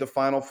team made the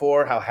Final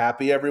Four, how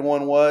happy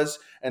everyone was,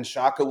 and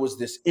Shaka was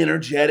this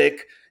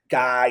energetic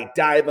guy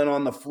diving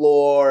on the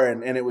floor,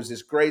 and it was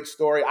this great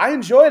story. I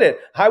enjoyed it.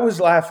 I was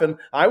laughing.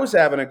 I was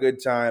having a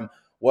good time.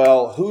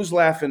 Well, who's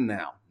laughing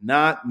now?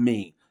 Not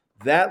me.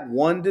 That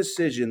one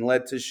decision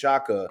led to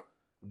Shaka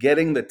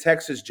getting the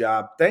Texas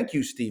job. Thank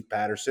you, Steve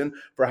Patterson,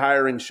 for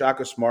hiring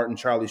Shaka Smart and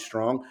Charlie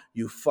Strong.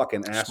 You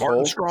fucking asshole. Smart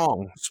and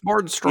strong.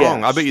 Smart and strong.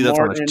 Yeah, I bet you that's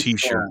on a t-shirt,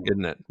 strong.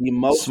 Isn't it? The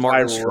most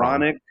smart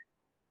ironic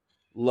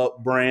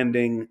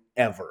branding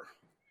ever.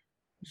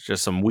 It's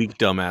just some weak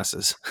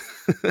dumbasses.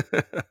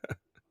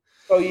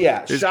 So,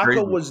 yeah,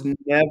 Shaka was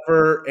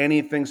never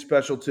anything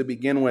special to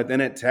begin with.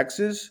 And at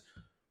Texas,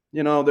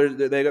 you know,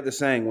 they got the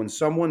saying, when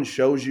someone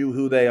shows you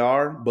who they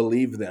are,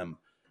 believe them.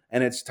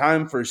 And it's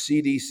time for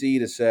CDC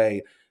to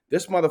say,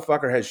 this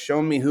motherfucker has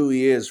shown me who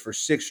he is for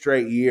 6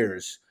 straight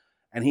years,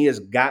 and he has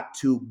got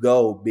to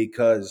go,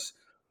 because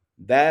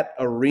that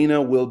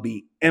arena will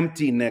be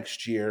empty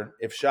next year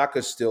if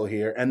Shaka's still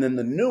here. And then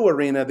the new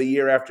arena the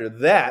year after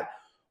that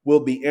will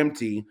be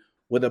empty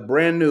with a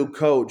brand new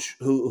coach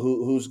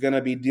who's going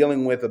to be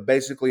dealing with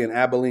basically an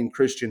Abilene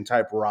Christian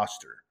type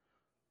roster.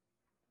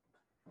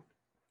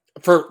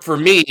 For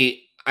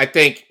me, I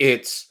think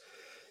it's,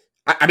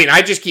 I mean,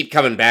 I just keep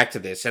coming back to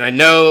this, and I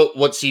know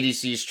what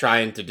CDC is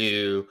trying to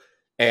do.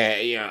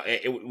 You know,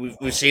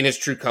 we've seen his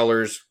true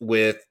colors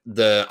with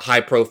the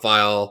high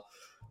profile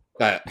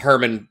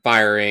Herman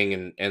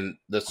firing and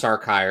the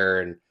Sark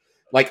hire, and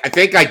like, I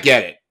think I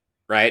get it,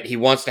 right? He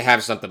wants to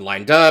have something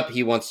lined up.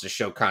 He wants to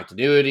show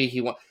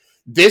continuity.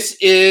 This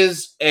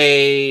is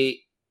it's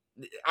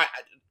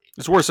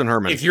worse than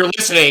Herman. If you're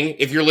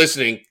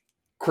listening,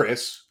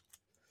 Chris,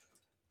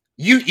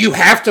 you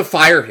have to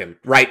fire him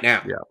right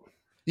now. Yeah.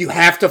 You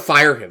have to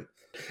fire him.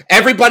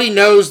 Everybody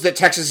knows that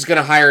Texas is going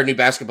to hire a new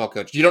basketball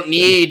coach. You don't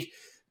need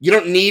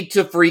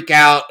to freak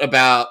out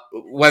about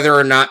whether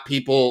or not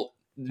people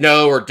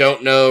know or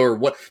don't know or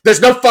what.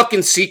 There's no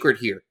fucking secret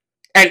here.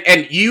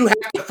 And you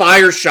have to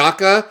fire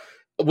Shaka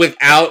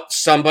without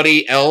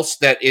somebody else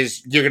that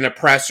you're going to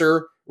press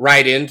her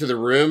right into the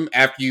room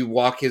after you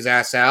walk his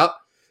ass out,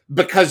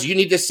 because you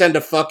need to send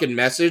a fucking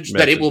message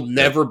that it will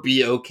never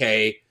be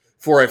okay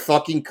for a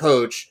fucking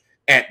coach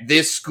at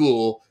this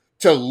school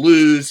to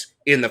lose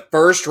in the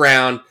first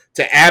round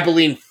to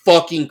Abilene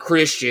fucking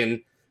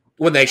Christian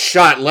when they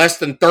shot less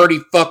than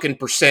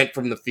 30%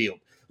 from the field.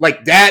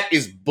 Like, that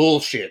is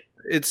bullshit.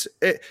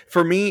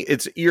 For me,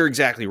 you're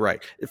exactly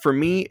right. For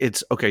me,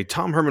 it's okay.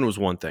 Tom Herman was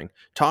one thing.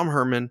 Tom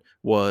Herman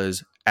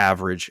was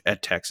average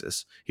at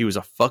Texas. He was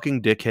a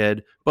fucking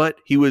dickhead, but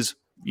he was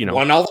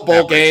won all the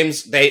bowl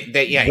games.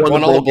 He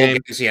won all the bowl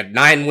games. He had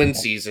 9-win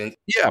seasons.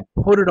 Yeah,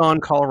 put it on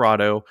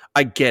Colorado.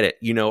 I get it.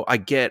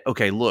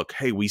 Okay, look,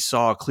 hey, we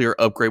saw a clear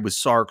upgrade with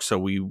Sark, so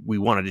we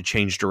wanted to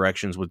change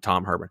directions with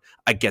Tom Herman.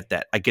 I get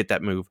that. I get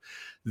that move.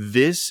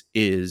 This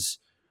is,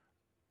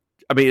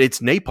 it's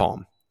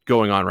napalm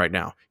going on right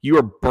now. You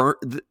are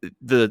burnt.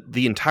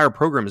 The entire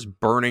program is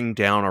burning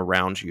down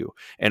around you.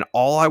 And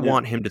all I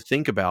want him to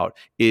think about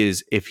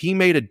is if he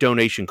made a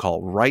donation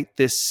call right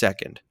this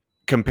second,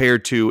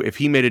 compared to if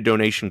he made a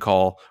donation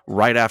call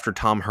right after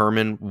Tom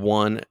Herman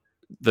won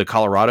the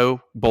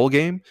Colorado bowl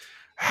game,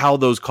 how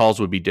those calls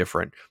would be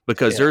different,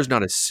 because there's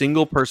not a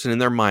single person in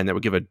their mind that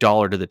would give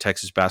 $1 to the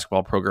Texas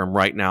basketball program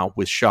right now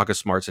with Shaka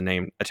Smart's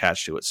name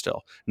attached to it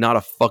still. Not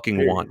a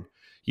fucking one.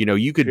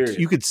 You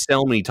could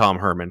sell me Tom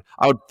Herman.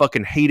 I would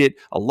fucking hate it.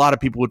 A lot of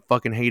people would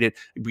fucking hate it.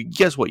 But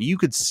guess what? You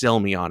could sell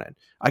me on it.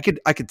 I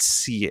could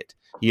see it.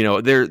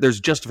 There's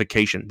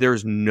justification.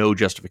 There's no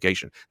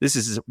justification. This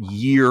is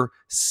year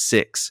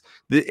 6.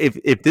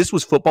 If this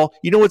was football,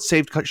 you know what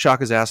saved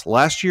Shaka's ass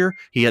last year?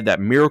 He had that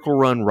miracle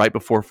run right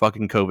before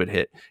fucking COVID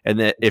hit.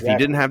 And that if he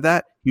didn't have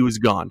that, he was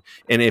gone.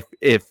 And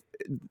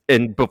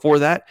and before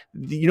that,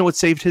 you know what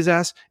saved his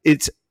ass?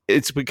 It's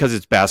because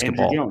it's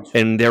basketball,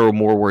 and they were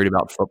more worried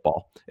about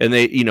football. And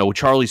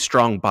Charlie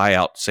Strong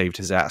buyout saved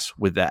his ass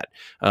with that.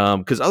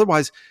 Because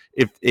otherwise,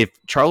 if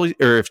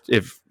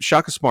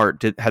Shaka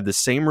Smart had the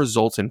same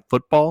results in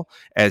football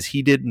as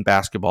he did in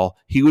basketball,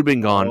 he would have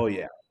been gone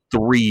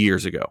 3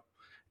 years ago.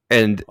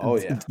 And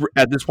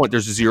at this point,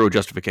 there's zero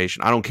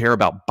justification. I don't care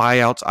about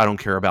buyouts. I don't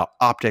care about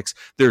optics.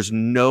 There's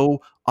no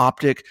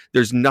optic.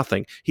 There's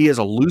nothing. He has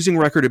a losing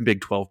record in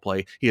Big 12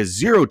 play. He has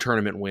 0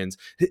 tournament wins.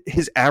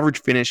 His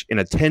average finish in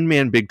a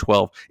 10-man Big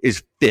 12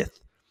 is 5th.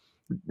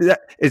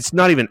 It's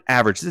not even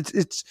average.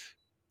 It's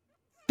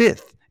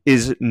 5th.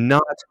 Is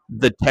not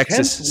the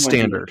Texas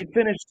standard. He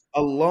finished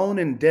alone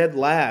and dead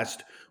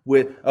last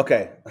with so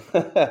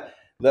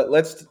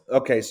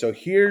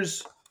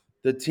here's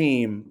the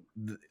team.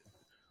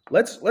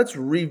 Let's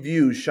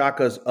review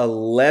Shaka's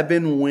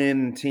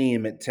 11-win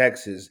team at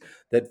Texas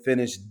that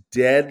finished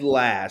dead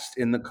last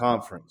in the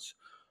conference.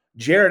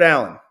 Jared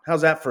Allen,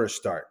 how's that for a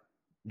start?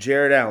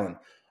 Jared Allen,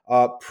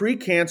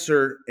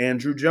 pre-cancer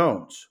Andrew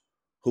Jones,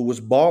 who was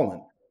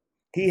balling.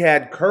 He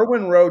had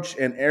Kerwin Roach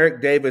and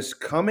Eric Davis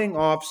coming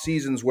off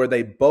seasons where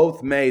they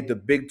both made the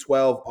Big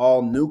 12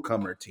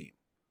 all-newcomer team.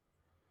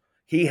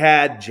 He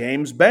had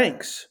James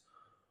Banks,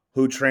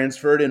 who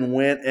transferred and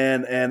went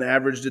and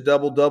averaged a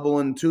double-double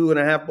and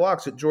 2.5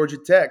 blocks at Georgia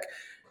Tech.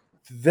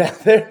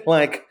 That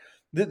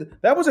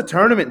was a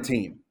tournament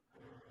team.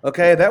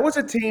 Okay, that was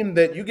a team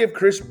that you give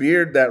Chris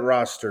Beard that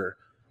roster,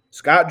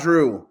 Scott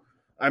Drew.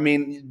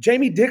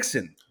 Jamie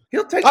Dixon.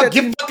 He'll take that.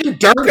 Give fucking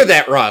Durga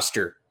that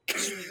roster.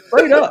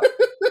 Straight up.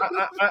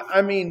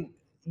 And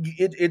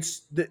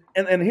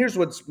here's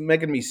what's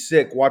making me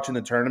sick watching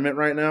the tournament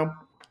right now.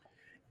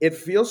 It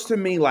feels to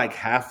me like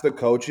half the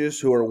coaches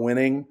who are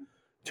winning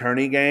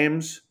tourney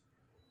games,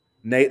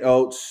 Nate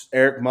Oates,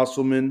 Eric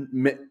Musselman,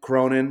 Mick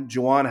Cronin,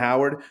 Juwan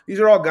Howard, these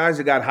are all guys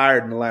that got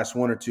hired in the last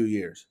 1 or 2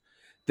 years.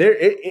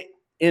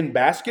 In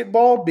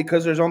basketball,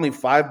 because there's only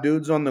 5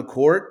 dudes on the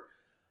court,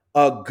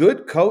 a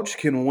good coach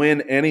can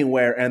win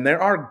anywhere, and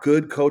there are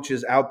good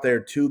coaches out there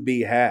to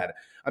be had.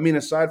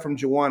 Aside from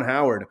Juwan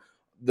Howard,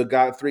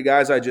 the 3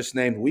 guys I just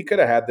named, we could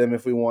have had them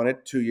if we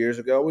wanted 2 years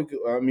ago.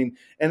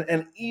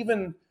 And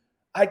even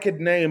I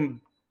could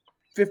name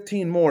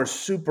 15 more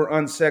super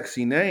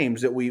unsexy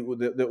names that we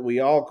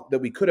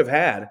could have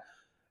had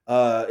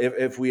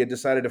if we had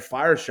decided to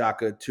fire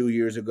Shaka 2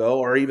 years ago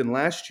or even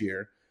last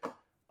year.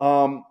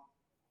 So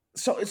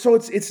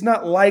it's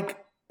not like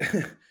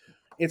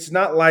it's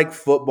not like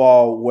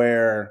football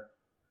where,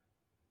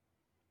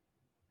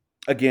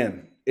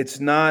 again, it's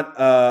not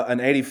an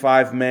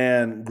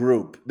 85-man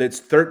group. It's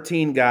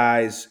 13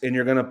 guys, and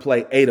you're going to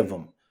play 8 of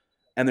them.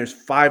 And there's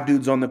 5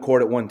 dudes on the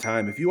court at one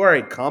time. If you are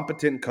a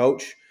competent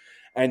coach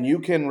and you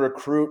can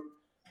recruit,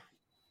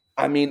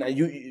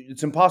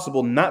 it's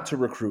impossible not to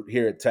recruit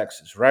here at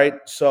Texas, right?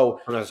 So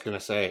I was going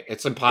to say,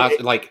 it's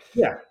impossible.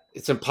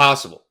 It's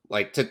impossible.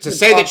 To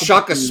say that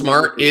Shaka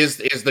Smart is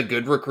the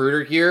good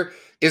recruiter here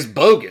is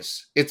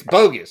bogus. It's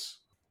bogus.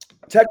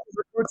 Texas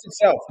recruits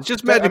itself. It's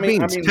just magic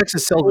beans.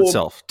 Texas sells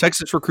itself.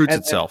 Texas recruits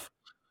itself.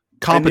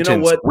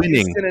 Competence,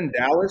 winning. Houston and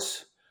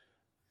Dallas.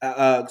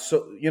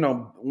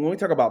 When we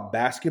talk about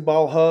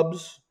basketball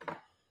hubs,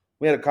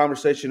 we had a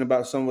conversation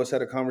about. Some of us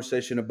had a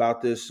conversation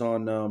about this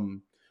on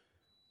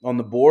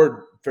the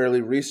board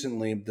fairly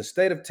recently. The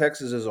state of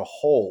Texas as a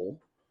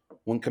whole,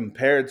 when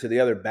compared to the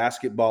other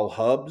basketball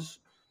hubs,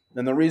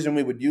 and the reason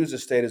we would use the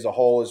state as a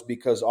whole is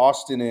because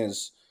Austin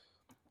is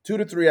 2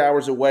 to 3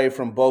 hours away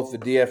from both the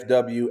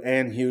DFW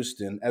and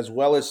Houston, as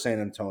well as San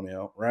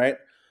Antonio, right?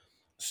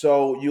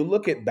 So you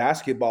look at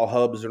basketball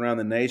hubs around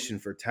the nation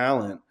for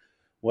talent,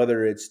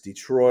 whether it's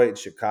Detroit,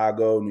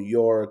 Chicago, New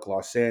York,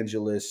 Los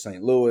Angeles,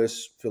 St.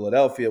 Louis,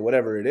 Philadelphia,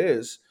 whatever it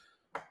is,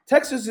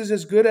 Texas is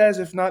as good as,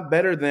 if not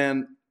better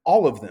than,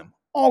 all of them.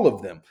 All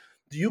of them.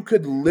 You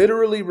could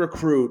literally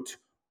recruit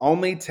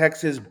only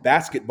Texas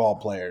basketball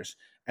players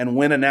and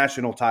win a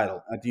national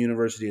title at the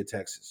University of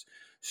Texas.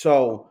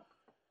 So,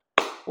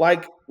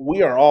 like,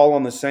 we are all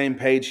on the same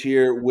page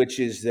here, which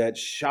is that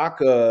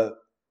Shaka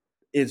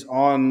is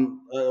on.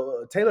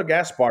 Taylor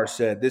Gaspar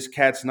said, "This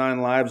cat's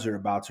 9 lives are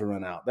about to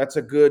run out." That's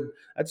a good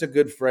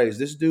phrase.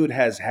 This dude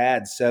has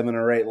had 7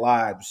 or 8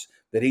 lives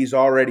that he's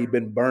already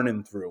been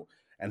burning through,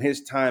 and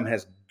his time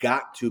has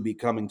got to be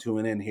coming to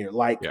an end here,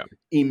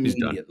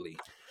 immediately.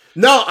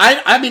 No,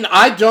 I mean,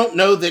 I don't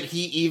know that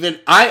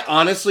I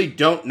honestly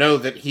don't know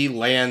that he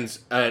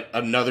lands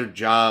another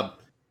job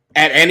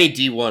at any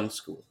D1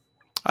 school.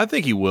 I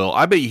think he will.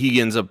 I bet he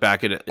ends up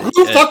back at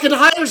Who fucking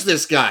hires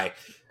this guy?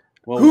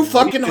 Well, who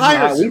fucking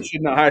hires him? We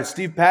should not hire.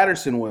 Steve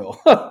Patterson will.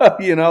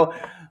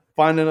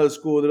 Find another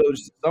school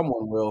that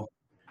someone will.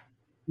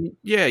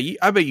 Yeah,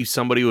 I bet you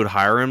somebody would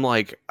hire him.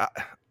 Like, I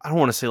don't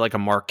want to say like a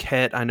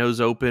Marquette I know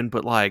is open,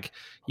 but like,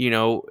 he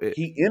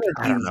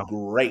interviews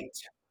great.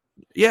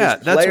 Yeah,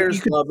 his that's players what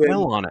you can love him.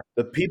 tell on it.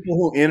 The people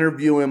who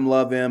interview him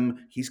love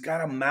him. He's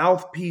got a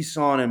mouthpiece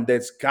on him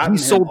that's gotten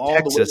him all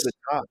the way to the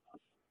top.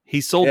 He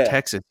sold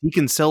Texas. He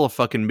can sell a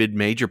fucking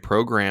mid-major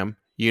program,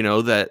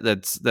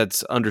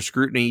 that's under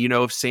scrutiny.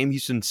 If Sam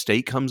Houston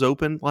State comes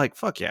open, like,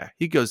 fuck yeah,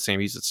 he goes to Sam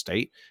Houston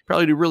State.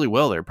 Probably do really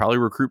well there. Probably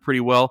recruit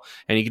pretty well,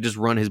 and he can just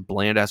run his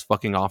bland-ass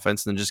fucking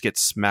offense and then just get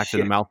smacked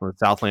in the mouth in the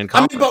Southland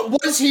Conference. But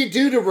what does he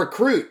do to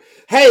recruit?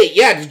 Hey,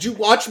 yeah, did you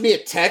watch me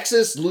at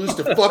Texas lose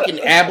to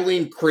fucking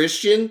Abilene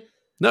Christian?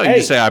 No, you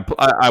just say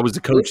I was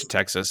the coach at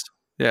Texas.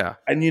 Yeah.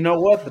 And you know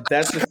what? But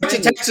that's the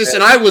thing. Texas,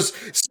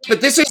 but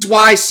this is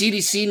why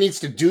CDC needs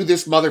to do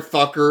this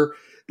motherfucker.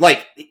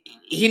 Like,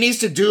 he needs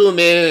to do him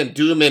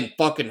in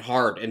fucking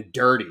hard and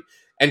dirty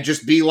and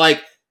just be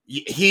like,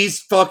 he's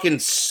fucking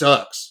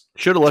sucks.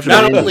 Should have left him.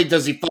 Not only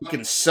does he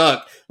fucking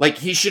suck, like,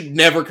 he should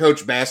never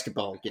coach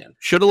basketball again.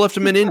 Should have left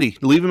him in Indy.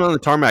 Leave him on the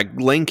tarmac.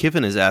 Lane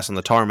Kiffin his ass on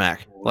the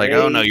tarmac. Like,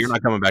 oh no, you're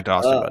not coming back to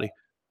Austin, buddy.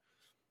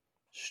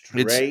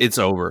 It's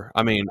over.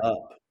 I mean,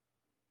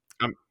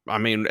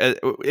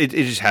 it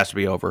just has to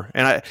be over,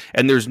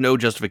 and there's no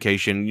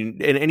justification.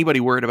 And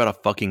anybody worried about a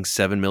fucking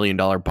 $7 million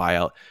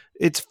buyout?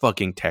 It's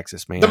fucking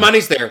Texas, man. The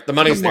money's there. The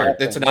money's there.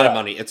 It's not a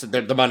money.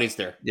 The money's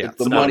there. Yeah,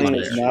 the money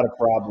is not a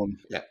problem.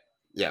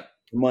 Yeah.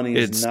 The money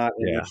is not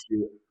an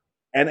issue.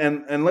 And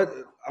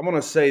I want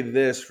to say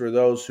this for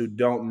those who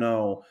don't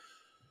know,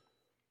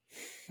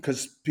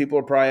 because people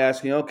are probably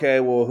asking, okay,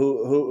 well,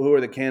 who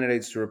are the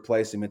candidates to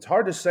replace him? It's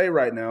hard to say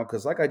right now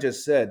because, like I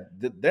just said,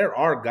 there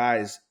are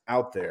guys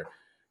out there.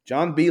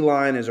 John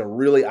Beilein is a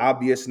really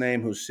obvious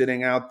name who's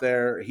sitting out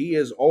there. He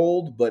is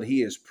old, but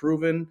he is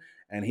proven,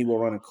 and he will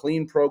run a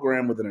clean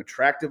program with an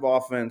attractive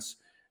offense,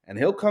 and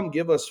he'll come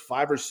give us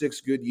 5 or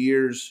 6 good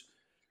years.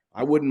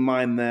 I wouldn't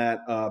mind that.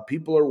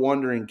 People are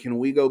wondering, can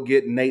we go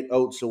get Nate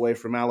Oates away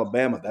from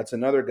Alabama? That's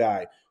another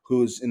guy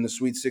who's in the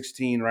Sweet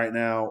 16 right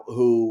now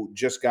who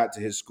just got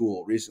to his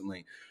school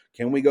recently.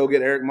 Can we go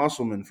get Eric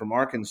Musselman from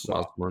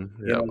Arkansas?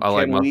 Yeah, I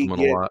like Musselman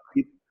a lot.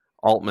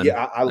 Altman.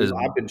 Yeah,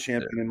 I've been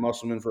championing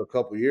Musselman for a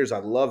couple of years. I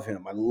love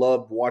him. I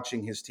love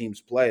watching his teams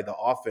play. The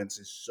offense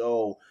is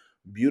so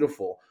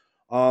beautiful.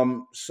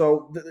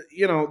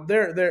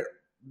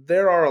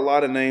 There are a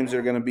lot of names that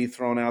are going to be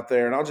thrown out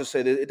there, and I'll just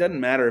say that it doesn't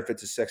matter if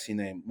it's a sexy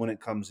name when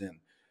it comes in.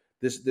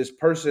 This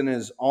person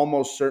is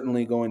almost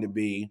certainly going to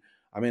be,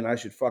 I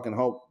should fucking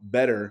hope,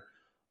 better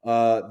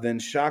than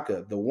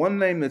Shaka. The one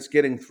name that's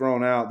getting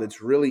thrown out that's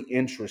really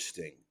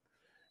interesting,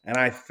 and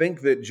I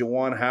think that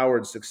Juwan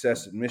Howard's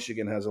success at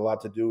Michigan has a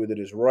lot to do with it,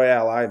 is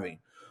Royale Ivey.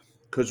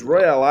 Because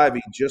Royale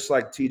Ivey, just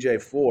like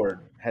TJ Ford,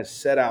 has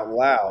said out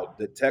loud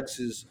that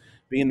Texas,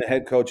 being the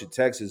head coach at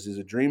Texas, is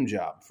a dream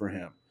job for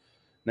him.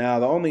 Now,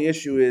 the only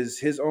issue is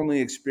his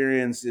only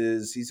experience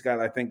is he's got,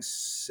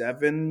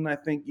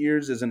 7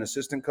 years as an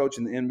assistant coach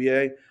in the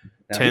NBA.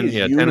 Now, 10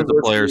 as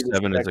a player,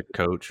 7 as a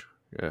coach.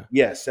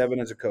 Yeah, 7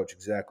 as a coach,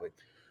 exactly.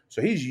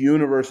 So he's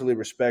universally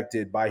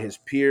respected by his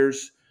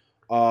peers,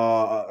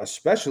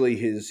 especially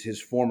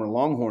his former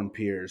Longhorn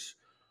peers.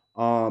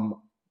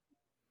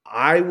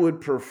 I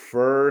would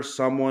prefer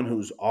someone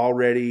who's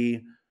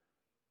already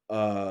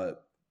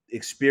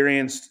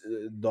experienced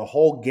the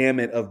whole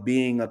gamut of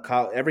being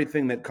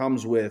everything that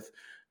comes with,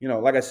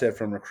 like I said,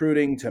 from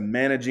recruiting to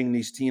managing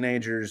these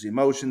teenagers'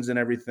 emotions and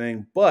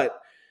everything. But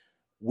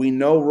we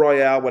know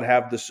Royale would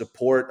have the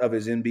support of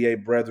his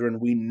NBA brethren.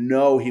 We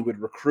know he would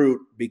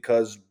recruit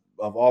because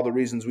of all the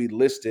reasons we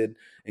listed,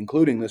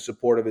 including the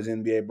support of his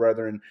NBA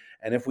brethren.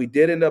 And if we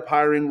did end up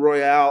hiring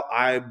Royale,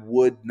 I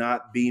would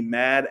not be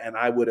mad, and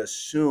I would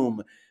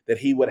assume that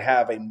he would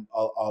have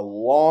a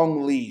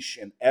long leash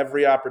and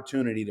every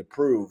opportunity to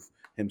prove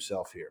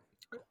himself here.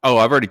 Oh,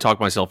 I've already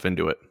talked myself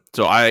into it.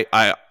 So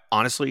I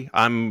honestly,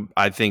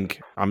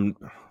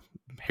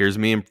 here's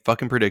me in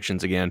fucking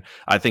predictions again.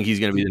 I think he's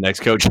going to be the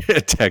next coach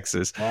at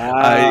Texas.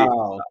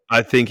 Wow.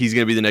 I think he's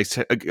going to be the next.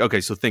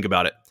 Okay, so think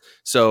about it.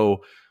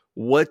 So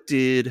what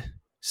did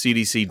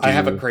CDC do? I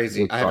have a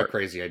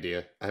crazy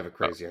idea.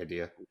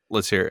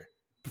 Let's hear it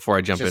before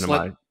I jump into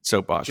my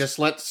soapbox. Just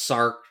let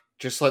Sark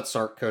Just let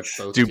Sark coach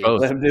both Do teams.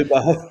 both. Let him do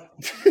both.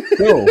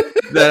 No,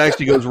 that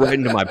actually goes right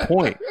into my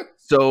point.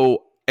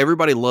 So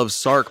everybody loves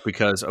Sark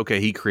because,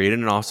 okay, he created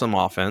an awesome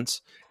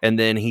offense, and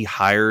then he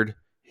hired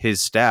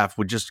his staff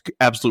with just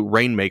absolute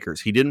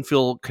rainmakers. He didn't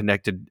feel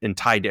connected and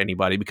tied to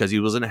anybody because he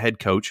wasn't a head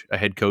coach.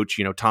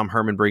 Tom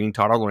Herman bringing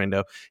Todd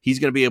Orlando. He's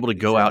going to be able to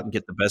go out and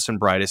get the best and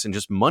brightest and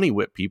just money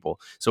whip people.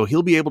 So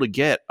he'll be able to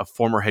get a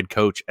former head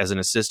coach as an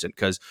assistant.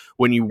 Because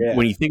when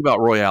you think about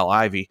Royale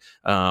Ivey,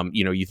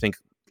 you think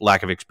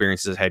lack of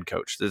experience as a head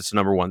coach. That's the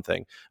number one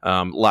thing.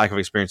 Lack of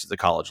experience at the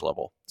college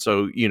level.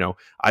 So,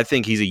 I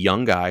think he's a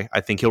young guy.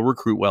 I think he'll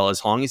recruit well.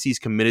 As long as he's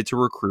committed to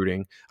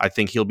recruiting, I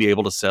think he'll be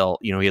able to sell.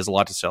 He has a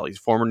lot to sell. He's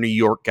a former New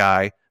York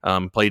guy,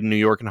 played in New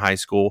York in high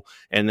school,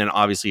 and then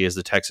obviously has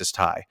the Texas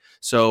tie.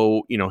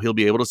 So, he'll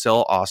be able to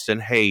sell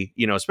Austin. Hey,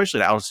 especially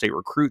to out-of-state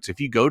recruits, if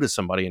you go to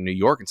somebody in New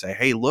York and say,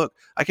 hey, look,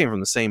 I came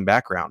from the same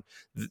background.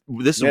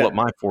 This is what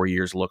my 4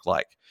 years look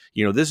like.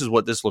 This is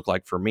what this looked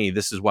like for me.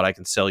 This is what I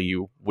can sell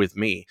you with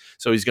me.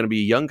 So he's going to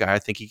be a young guy. I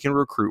think he can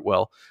recruit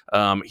well.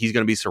 He's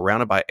going to be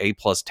surrounded by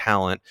A-plus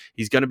talent.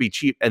 He's going to be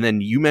cheap. And then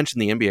you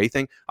mentioned the NBA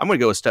thing. I'm going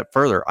to go a step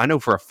further. I know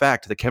for a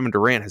fact that Kevin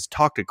Durant has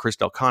talked to Chris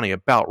Del Conte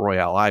about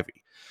Royale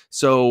Ivey.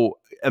 So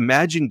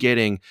imagine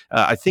getting,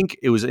 I think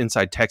it was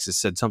Inside Texas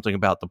said something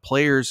about the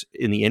players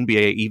in the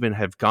NBA even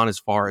have gone as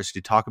far as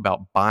to talk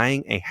about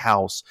buying a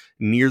house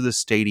near the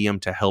stadium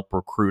to help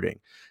recruiting.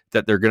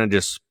 That they're going to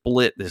just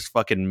split this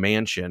fucking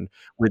mansion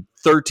with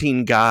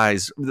 13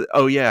 guys.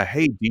 Oh, yeah.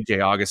 Hey,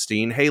 DJ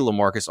Augustine. Hey,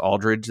 LaMarcus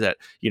Aldridge. That,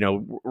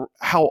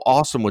 how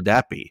awesome would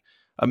that be?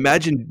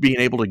 Imagine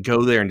being able to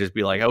go there and just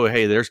be like, oh,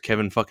 hey, there's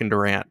Kevin fucking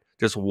Durant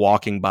just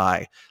walking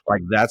by.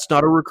 Like, that's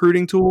not a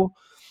recruiting tool.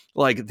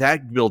 Like,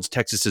 that builds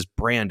Texas's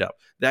brand up.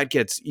 That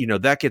gets,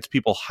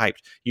 people hyped.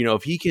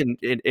 If he can,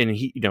 and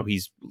he,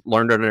 he's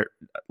learned under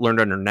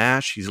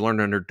Nash. He's learned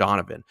under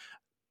Donovan.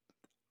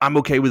 I'm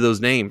okay with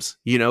those names.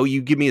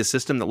 You give me a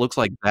system that looks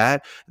like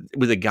that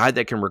with a guy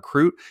that can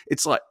recruit.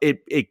 It's like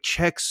it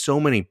checks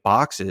so many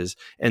boxes,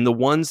 and the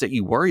ones that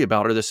you worry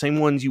about are the same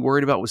ones you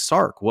worried about with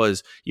Sark.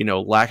 Was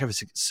lack of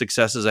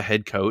success as a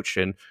head coach,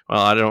 and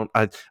well,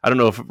 I don't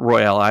know if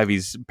Royale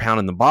Ivey's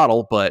pounding the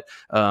bottle, but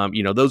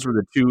those were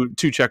the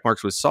two check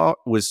marks with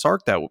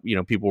Sark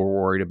that people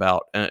were worried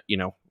about.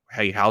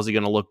 Hey, how's he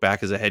going to look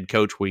back as a head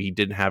coach where he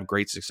didn't have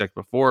great success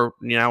before?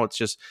 It's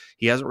just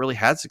he hasn't really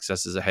had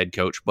success as a head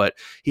coach, but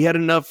he had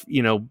enough,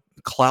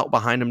 clout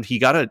behind him. He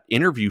got an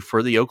interview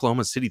for the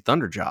Oklahoma City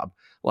Thunder job.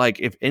 Like,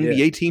 if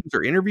NBA teams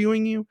are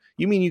interviewing you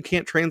mean you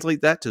can't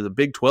translate that to the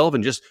Big 12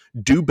 and just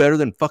do better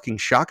than fucking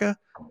Shaka?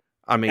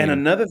 I mean, and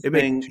another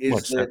thing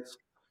is that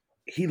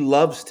he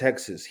loves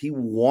Texas. He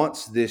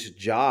wants this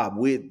job.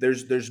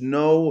 There's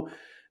no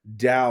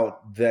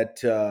doubt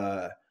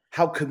that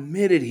how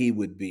committed he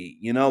would be,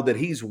 that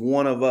he's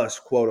one of us,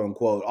 quote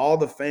unquote. All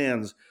the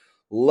fans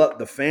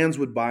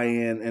would buy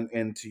in.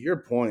 And to your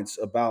points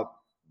about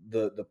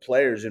the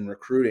players in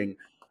recruiting,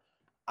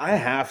 I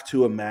have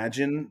to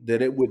imagine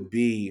that it would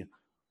be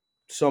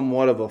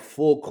somewhat of a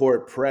full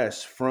court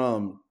press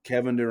from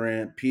Kevin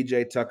Durant,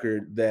 PJ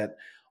Tucker, that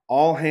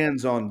all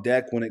hands on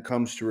deck when it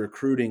comes to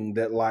recruiting,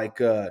 that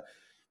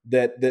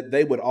that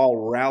they would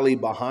all rally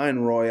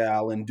behind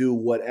Royale and do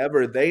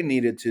whatever they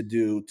needed to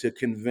do to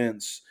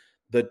convince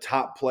the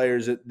top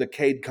players, the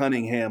Cade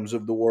Cunninghams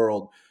of the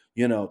world,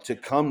 to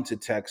come to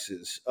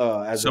Texas.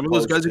 Some of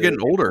those guys are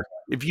getting older.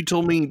 If you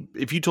told me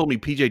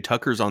PJ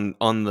Tucker's on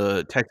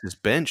the Texas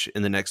bench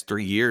in the next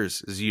 3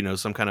 years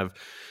as some kind of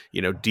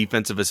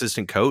defensive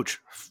assistant coach,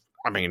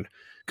 I mean,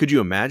 could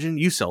you imagine?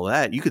 You sell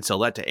that, you could sell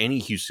that to any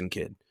Houston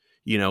kid.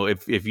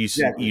 If you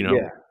see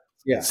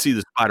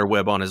the spider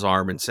web on his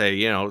arm and say,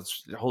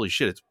 holy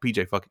shit, it's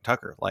PJ fucking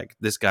Tucker. Like,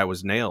 this guy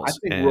was nails. I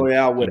think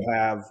Royale would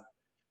have.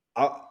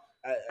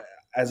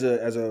 As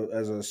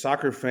a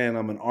soccer fan,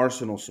 I'm an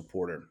Arsenal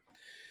supporter.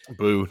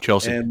 Boo,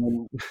 Chelsea.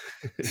 And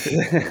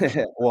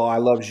well, I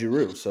love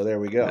Giroud, so there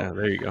we go. Yeah,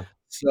 there you go.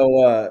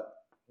 So,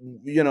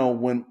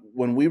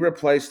 when we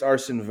replaced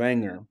Arsene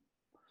Wenger,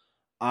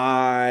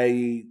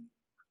 I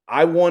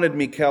wanted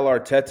Mikel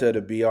Arteta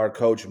to be our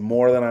coach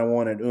more than I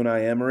wanted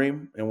Unai Emery,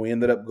 and we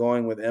ended up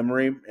going with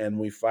Emery, and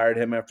we fired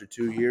him after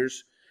 2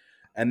 years.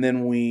 And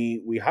then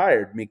we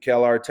hired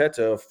Mikel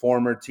Arteta, a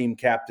former team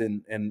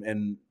captain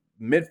and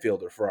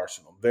midfielder for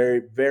Arsenal,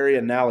 very, very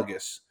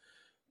analogous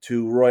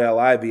to Royale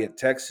Ivey at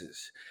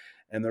Texas.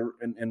 And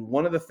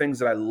one of the things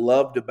that I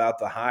loved about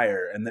the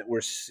hire, and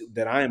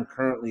that I am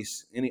currently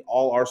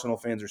all Arsenal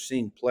fans are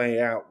seeing play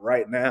out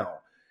right now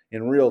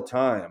in real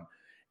time,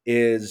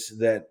 is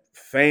that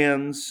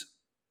fans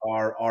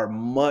are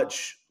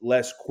much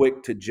less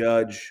quick to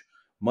judge,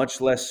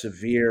 much less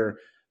severe.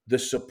 The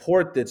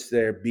support that's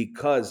there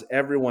because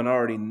everyone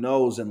already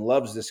knows and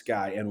loves this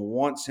guy and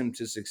wants him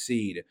to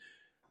succeed.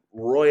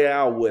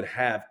 Royale would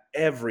have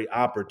every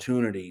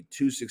opportunity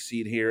to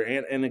succeed here.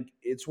 And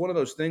it's one of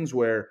those things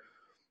where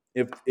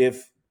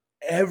if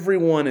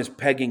everyone is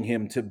pegging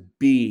him to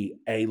be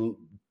a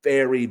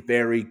very,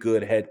 very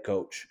good head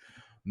coach,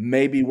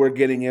 maybe we're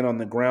getting in on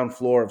the ground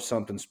floor of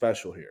something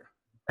special here.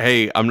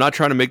 Hey, I'm not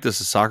trying to make this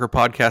a soccer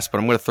podcast, but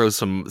I'm going to throw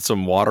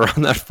some water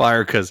on that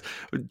fire because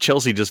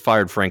Chelsea just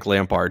fired Frank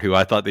Lampard, who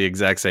I thought the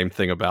exact same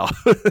thing about.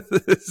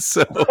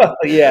 so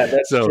Yeah,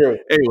 that's true.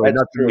 Anyway, That's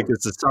not true. to make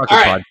this a soccer All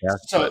right,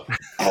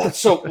 podcast.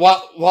 so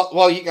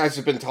while you guys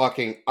have been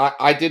talking,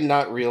 I did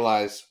not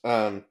realize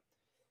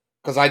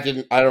because I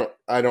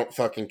don't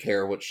fucking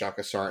care what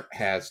Shaka Smart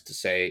has to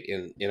say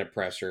in a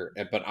presser,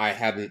 but I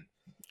hadn't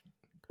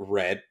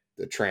read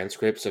the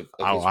transcripts of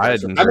his I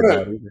presser. hadn't heard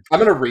that either. I'm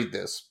gonna read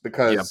this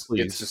because Yeah,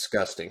 please. it's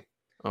disgusting.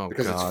 Oh,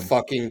 Because God. it's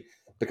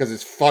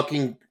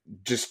fucking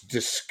just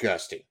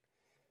disgusting.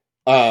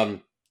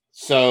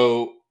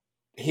 So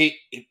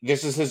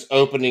this is his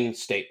opening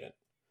statement.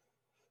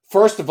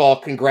 First of all,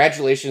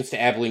 congratulations to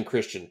Abilene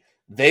Christian.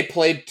 They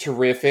played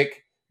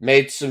terrific,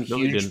 made some No,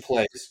 they huge didn't.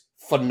 plays.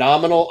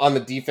 Phenomenal on the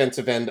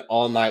defensive end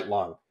all night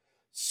long.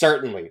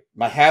 Certainly.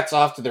 My hat's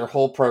off to their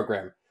whole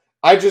program.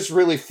 I just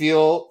really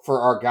feel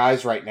for our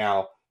guys right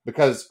now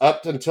because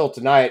up until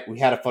tonight, we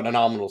had a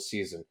phenomenal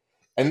season.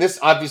 And this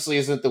obviously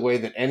isn't the way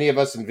that any of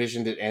us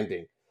envisioned it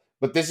ending.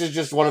 But this is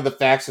just one of the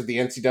facts of the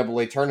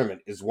NCAA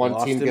tournament is one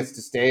Lost team him. gets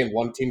to stay and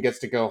one team gets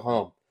to go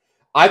home.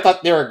 I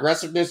thought their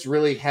aggressiveness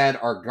really had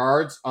our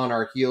guards on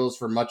our heels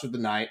for much of the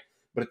night.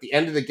 But at the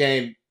end of the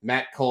game,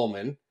 Matt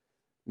Coleman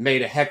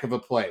made a heck of a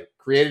play,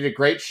 created a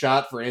great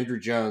shot for Andrew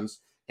Jones,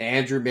 and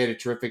Andrew made a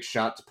terrific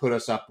shot to put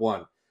us up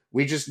 1.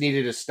 We just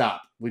needed a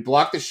stop. We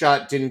blocked the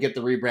shot, didn't get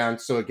the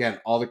rebound. So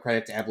again, all the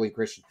credit to Abilene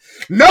Christian.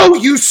 No,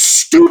 you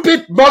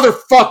stupid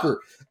motherfucker.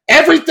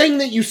 Everything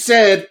that you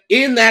said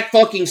in that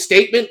fucking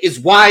statement is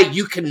why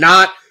you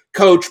cannot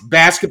coach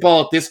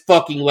basketball at this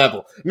fucking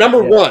level.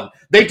 Number one,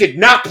 they did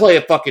not play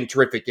a fucking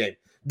terrific game.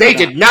 They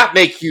did not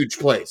make huge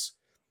plays.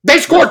 They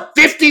scored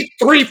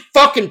 53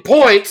 fucking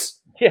points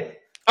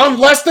on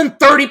less than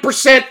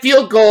 30%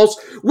 field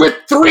goals with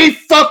 3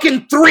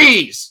 fucking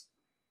threes.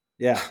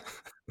 Yeah.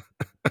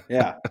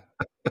 Yeah.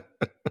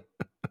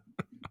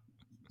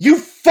 You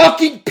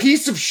fucking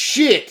piece of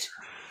shit.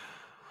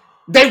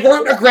 They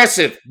weren't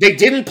aggressive. They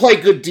didn't play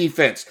good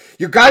defense.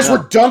 Your guys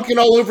were dunking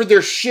all over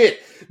their shit.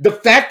 The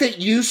fact that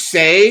you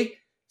say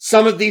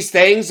some of these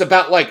things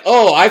about like,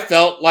 oh, I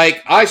felt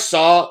like I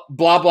saw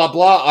blah, blah,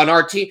 blah on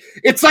our team.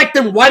 It's like,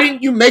 then why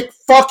didn't you make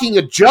fucking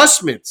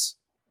adjustments?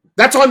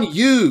 That's on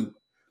you.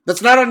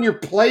 That's not on your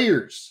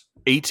players.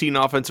 18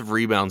 offensive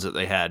rebounds that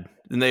they had.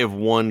 And they have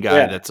one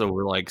guy that's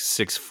over like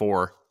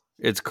 6'4".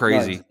 It's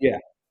crazy. Right. Yeah.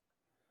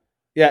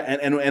 Yeah,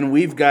 and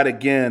we've got,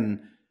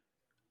 again,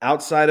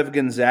 outside of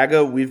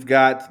Gonzaga, we've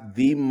got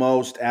the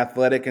most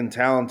athletic and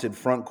talented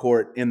front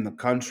court in the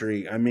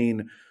country. I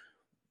mean,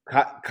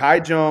 Kai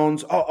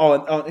Jones.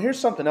 And here's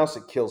something else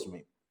that kills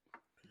me.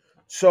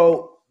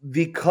 So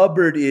the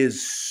cupboard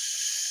is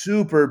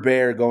super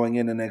bare going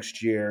into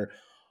next year.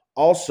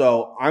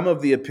 Also, I'm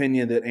of the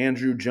opinion that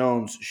Andrew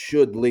Jones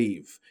should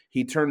leave.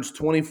 He turns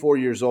 24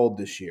 years old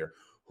this year.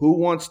 Who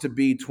wants to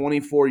be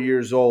 24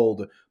 years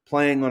old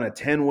playing on a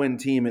 10-win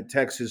team at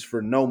Texas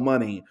for no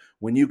money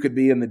when you could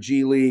be in the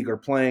G League or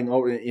playing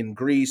over in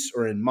Greece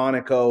or in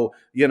Monaco,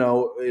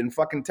 in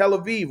fucking Tel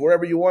Aviv,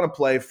 wherever you want to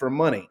play for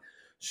money.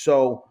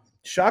 So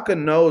Shaka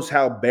knows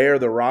how bare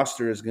the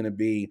roster is going to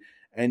be,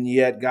 and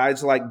yet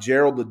guys like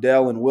Gerald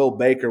Liddell and Will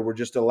Baker were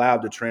just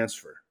allowed to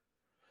transfer.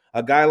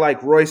 A guy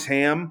like Royce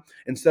Ham,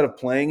 instead of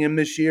playing him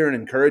this year and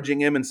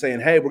encouraging him and saying,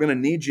 hey, we're going to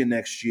need you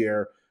next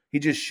year, he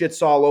just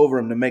shits all over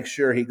him to make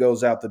sure he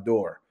goes out the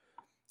door.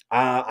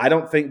 I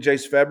don't think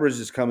Jace Febres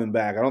is coming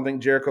back. I don't think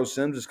Jericho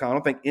Sims is coming. I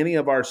don't think any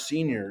of our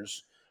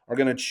seniors are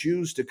going to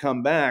choose to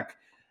come back.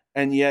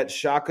 And yet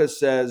Shaka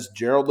says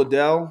Gerald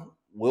Liddell,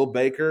 Will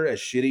Baker, as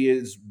shitty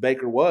as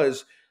Baker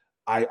was,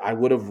 I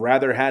would have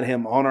rather had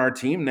him on our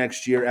team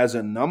next year as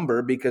a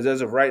number, because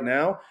as of right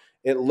now,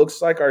 it looks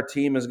like our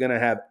team is going to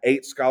have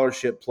 8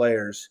 scholarship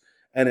players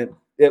and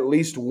at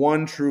least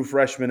 1 true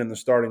freshman in the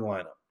starting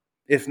lineup.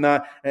 If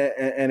not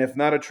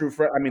a true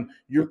freshman, I mean,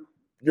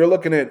 you're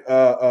looking at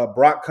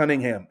Brock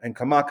Cunningham and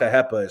Kamaka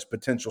Hepa as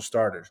potential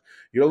starters.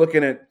 You're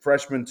looking at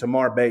freshman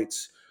Tamar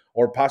Bates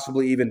or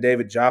possibly even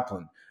David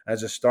Joplin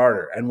as a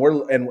starter.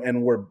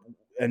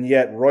 And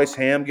yet Royce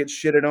Ham gets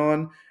shitted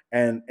on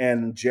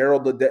and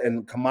Gerald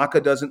and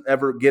Kamaka doesn't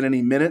ever get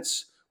any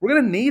minutes. We're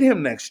going to need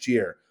him next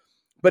year.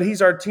 But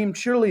he's our team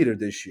cheerleader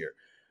this year.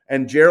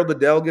 And Gerald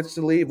Liddell gets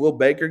to leave. Will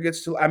Baker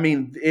gets to – I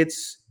mean,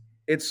 it's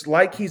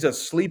like he's a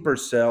sleeper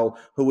cell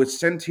who was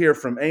sent here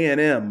from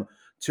A&M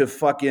to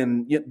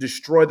fucking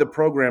destroy the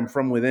program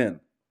from within.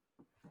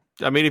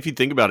 I mean, if you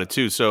think about it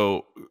too,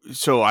 so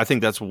I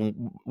think that's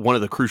one of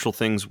the crucial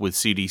things with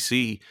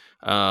CDC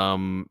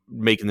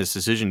making this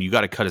decision. You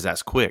got to cut his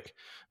ass quick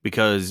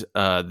because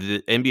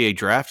the NBA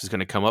draft is going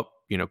to come up,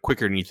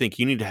 quicker than you think.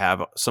 You need to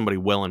have somebody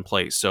well in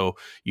place. So,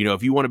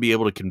 if you want to be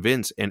able to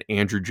convince an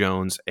Andrew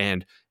Jones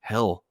and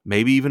hell,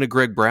 maybe even a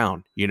Greg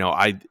Brown,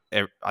 I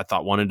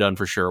thought one and done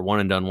for sure, one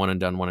and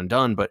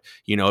done. But,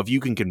 if you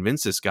can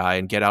convince this guy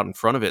and get out in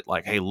front of it,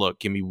 like, hey, look,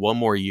 give me one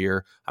more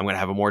year. I'm going to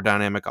have a more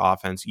dynamic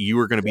offense. You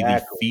are going to be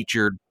the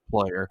featured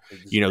player.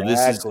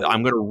 This is,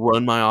 I'm going to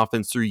run my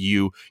offense through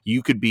you.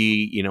 You could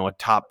be, a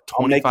top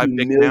 25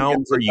 pick now,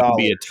 or you can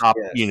be a top,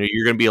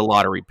 you're going to be a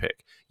lottery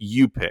pick.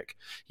 You pick,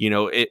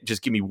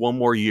 just give me one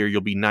more year.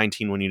 You'll be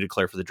 19 when you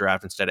declare for the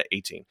draft instead of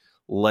 18.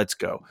 Let's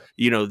go.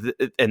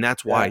 And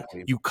that's why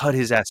you cut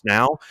his ass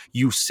now.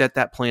 You set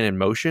that plan in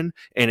motion.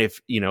 And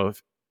if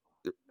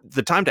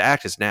the time to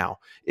act is now.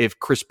 If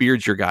Chris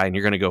Beard's your guy and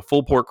you're going to go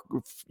full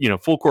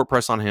court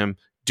press on him,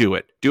 do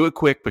it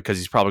quick, because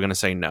he's probably going to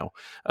say no.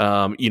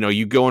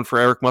 You go in for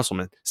Eric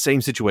Musselman,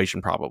 same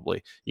situation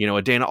probably.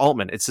 A Dana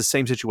Altman, it's the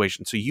same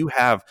situation. So you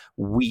have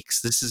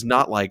weeks. This is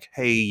not like,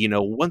 hey,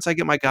 once I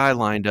get my guy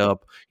lined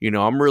up,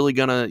 I'm really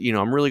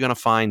gonna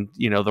find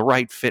the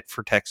right fit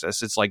for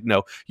Texas. It's like,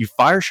 no, you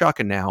fire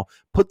Shaka now.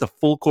 Put the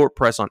full court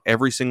press on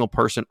every single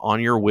person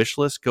on your wish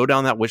list. Go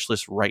down that wish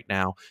list right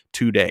now,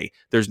 today.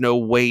 There's no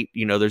wait.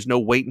 There's no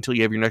wait until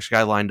you have your next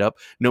guy lined up.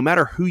 No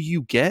matter who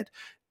you get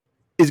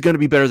is going to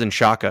be better than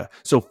Shaka.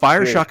 So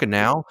fire Shaka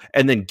now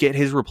and then get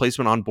his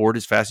replacement on board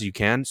as fast as you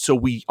can, so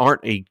we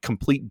aren't a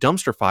complete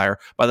dumpster fire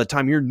by the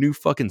time your new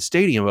fucking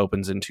stadium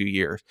opens in 2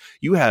 years.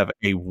 You have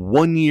a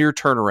 1 year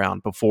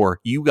turnaround before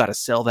you got to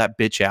sell that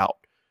bitch out.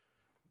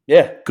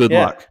 Yeah. Good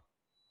luck.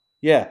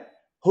 Yeah.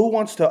 Who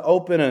wants to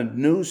open a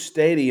new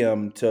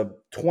stadium to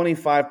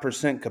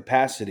 25%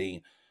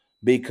 capacity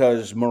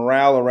because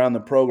morale around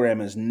the program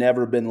has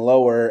never been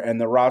lower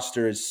and the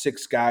roster is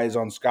 6 guys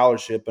on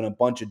scholarship and a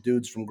bunch of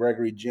dudes from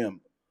Gregory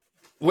Gym?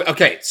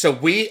 Okay, so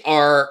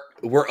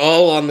we're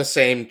all on the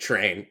same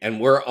train,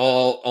 and we're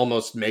all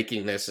almost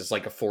making this as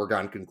like a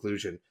foregone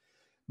conclusion.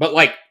 But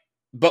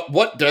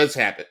what does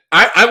happen?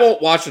 I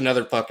won't watch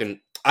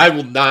I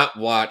will not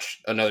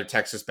watch another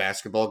Texas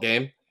basketball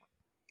game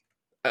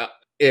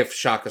if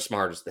Shaka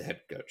Smart is the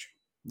head coach.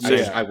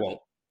 I won't.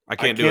 I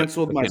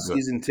canceled my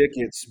season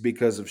tickets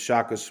because of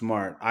Shaka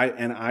Smart.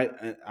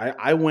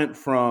 I went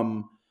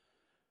from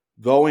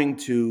going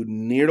to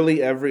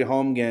nearly every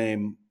home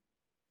game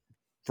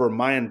for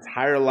my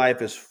entire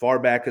life, as far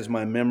back as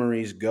my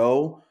memories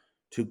go,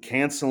 to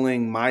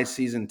canceling my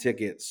season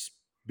tickets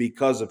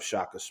because of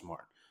Shaka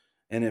Smart.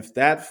 And if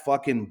that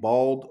fucking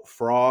bald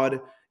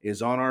fraud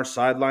is on our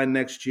sideline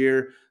next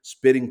year,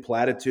 spitting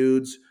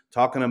platitudes,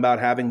 talking about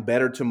having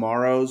better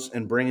tomorrows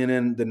and bringing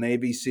in the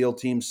Navy SEAL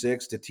Team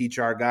 6 to teach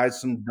our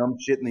guys some dumb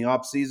shit in the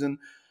offseason,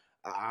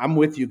 I'm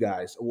with you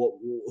guys.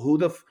 Who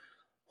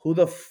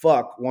the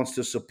fuck wants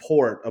to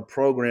support a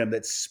program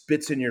that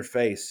spits in your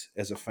face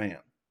as a fan?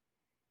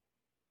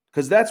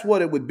 Because that's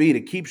what it would be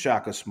to keep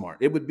Shaka Smart.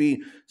 It would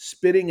be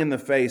spitting in the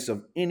face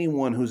of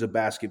anyone who's a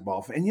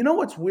basketball fan. And you know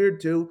what's weird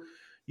too?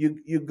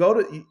 When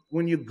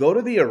you go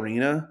to the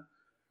arena,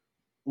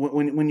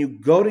 when you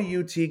go to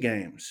UT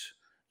games,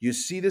 you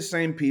see the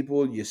same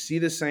people, you see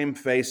the same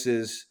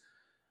faces.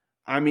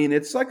 I mean,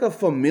 it's like a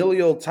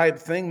familial type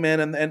thing, man.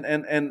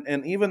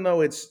 And even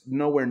though it's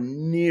nowhere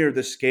near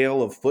the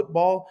scale of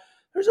football,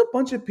 there's a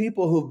bunch of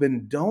people who've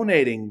been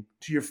donating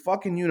to your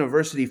fucking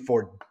university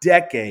for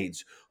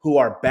decades who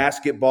are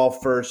basketball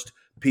first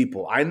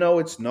people. I know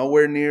it's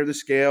nowhere near the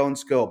scale and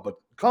scope, but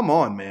come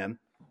on, man.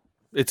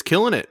 It's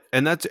killing it,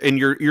 and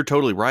you're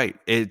totally right.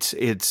 It's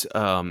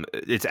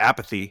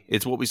apathy.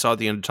 It's what we saw at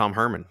the end of Tom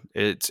Herman.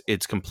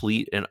 It's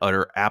complete and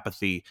utter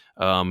apathy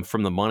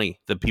from the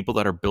money, the people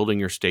that are building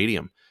your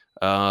stadium,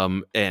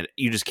 and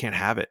you just can't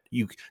have it.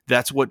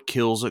 That's what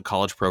kills a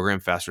college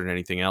program faster than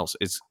anything else.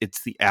 It's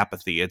the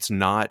apathy. It's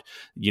not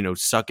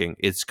sucking.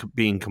 It's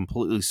being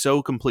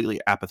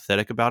completely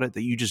apathetic about it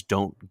that you just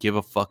don't give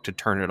a fuck to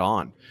turn it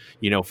on.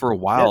 For a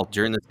while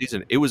during the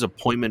season, it was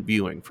appointment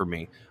viewing for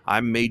me. I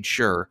made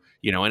sure.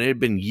 And it had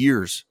been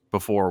years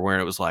before where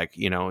it was like,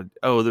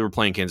 oh, they were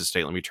playing Kansas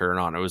State. Let me turn it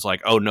on. It was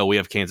like, oh, no, we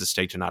have Kansas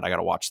State tonight. I got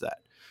to watch that.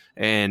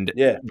 And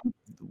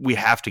we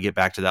have to get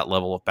back to that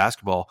level of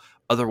basketball.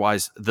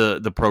 Otherwise,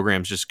 the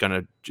program's just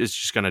gonna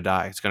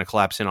die. It's gonna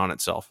collapse in on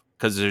itself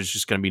because there's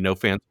just gonna be no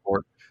fan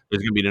support.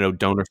 There's gonna be no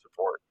donor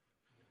support.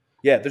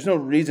 Yeah, there's no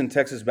reason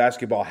Texas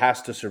basketball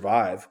has to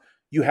survive.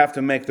 You have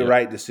to make the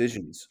right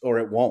decisions, or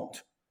it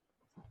won't.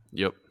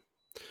 Yep.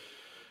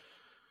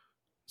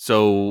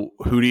 So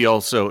who do you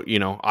also,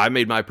 I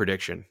made my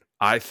prediction.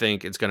 I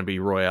think it's going to be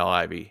Royale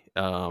Ivy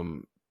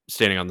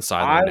standing on the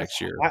sideline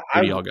next year.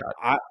 Who do y'all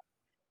got?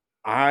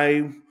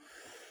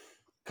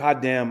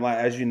 Goddamn,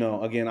 as you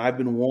know, again, I've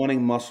been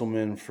wanting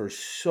Musselman for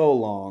so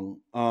long,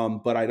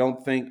 but I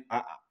don't think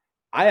I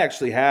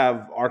actually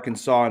have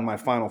Arkansas in my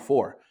Final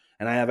Four,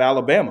 and I have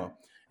Alabama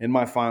in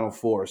my Final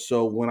Four.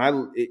 So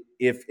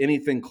if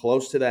anything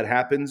close to that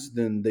happens,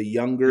 then the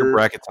younger your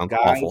bracket sounds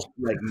guys awful.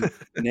 like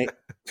Nick.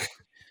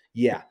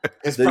 Yeah.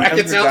 His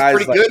bracket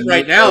sounds pretty good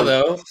right now,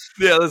 though.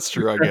 Yeah, that's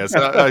true, I guess.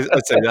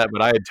 I'd say that,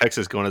 but I had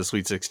Texas going to the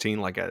Sweet 16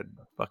 like a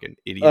fucking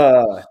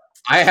idiot.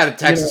 I had a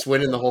Texas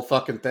winning the whole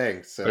fucking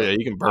thing. So yeah,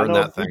 you can burn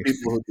that thing.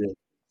 People who did.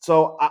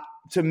 So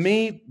to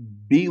me,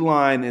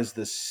 Beeline is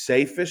the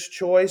safest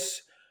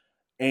choice.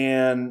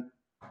 And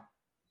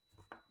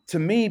to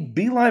me,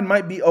 Beeline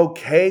might be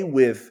okay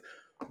with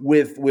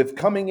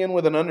coming in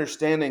with an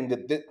understanding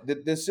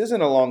that this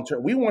isn't a long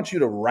term. We want you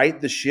to right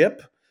the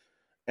ship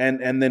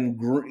and then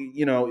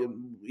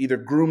either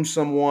groom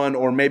someone,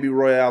 or maybe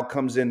Royale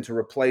comes in to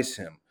replace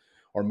him,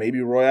 or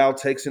maybe Royale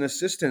takes an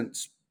assistant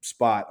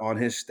spot on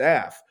his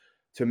staff.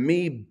 To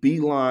me,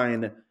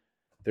 Beeline,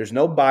 there's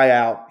no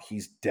buyout.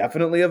 He's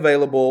definitely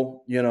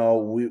available.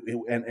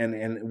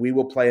 And we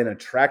will play an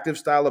attractive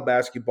style of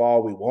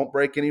basketball. We won't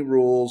break any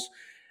rules,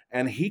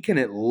 and he can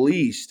at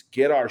least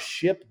get our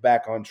ship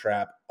back on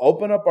track,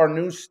 open up our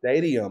new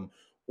stadium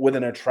with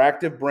an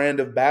attractive brand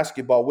of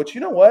basketball. Which,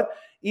 you know what?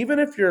 Even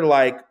if you're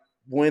like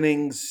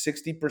winning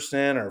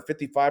 60% or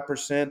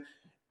 55%,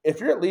 if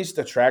you're at least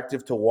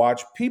attractive to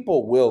watch,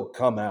 people will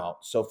come out.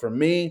 So for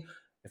me,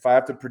 if I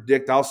have to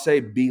predict, I'll say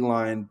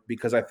Beeline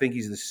because I think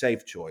he's the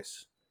safe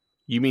choice.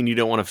 You mean you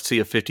don't want to see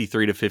a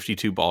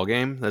 53-52 ball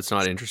game? That's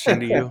not interesting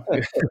to you?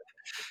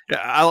 Yeah,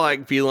 I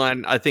like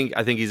Beeline. I think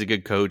he's a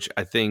good coach.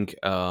 I think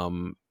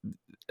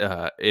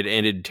it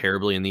ended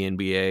terribly in the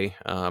NBA,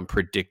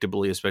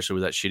 predictably, especially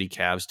with that shitty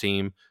Cavs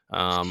team.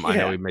 I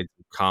know he made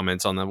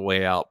comments on the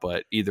way out,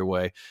 but either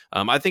way,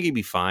 I think he'd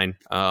be fine.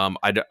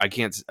 I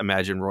can't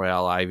imagine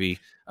Royale Ivy.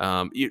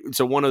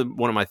 So one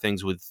of my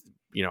things with,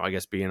 I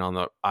guess being on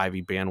the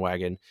Ivy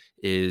bandwagon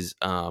is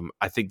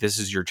I think this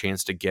is your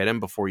chance to get him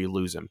before you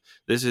lose him.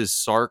 This is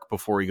Sark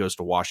before he goes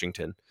to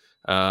Washington.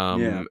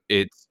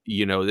 It's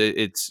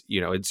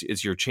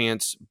your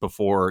chance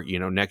before,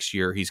 next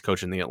year he's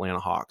coaching the Atlanta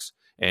Hawks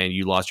and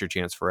you lost your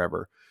chance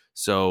forever.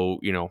 So,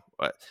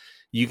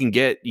 you can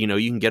get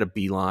a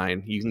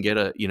Beeline, you can get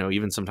a,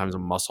 even sometimes a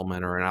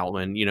Musselman or an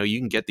Outman, you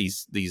can get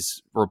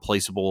these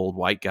replaceable old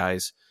white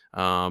guys.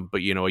 But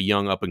a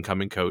young up and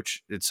coming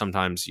coach, it's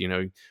sometimes,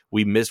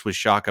 we missed with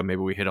Shaka.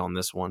 Maybe we hit on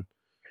this one.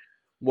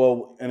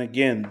 Well, and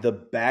again, the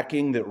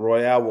backing that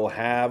Royale will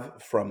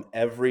have from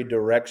every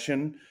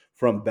direction,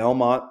 from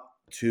Belmont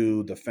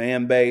to the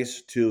fan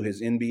base to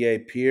his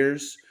NBA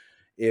peers.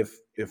 If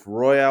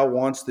Royale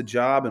wants the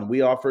job and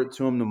we offer it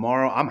to him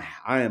tomorrow,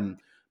 I am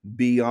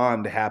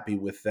beyond happy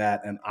with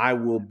that, and I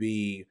will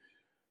be.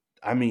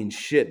 I mean,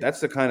 shit, that's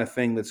the kind of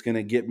thing that's going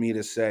to get me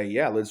to say,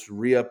 yeah, let's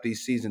re-up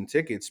these season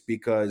tickets,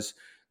 because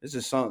this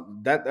is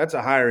that's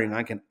a hiring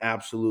I can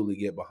absolutely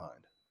get behind.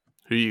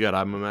 Who you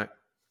got, Mac?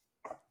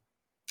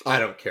 I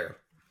don't care.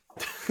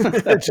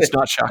 It's just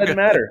not Shaka. Doesn't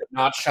matter.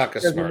 Not Shaka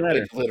Smart.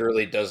 Matter. It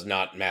literally does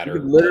not matter.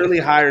 You could literally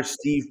hire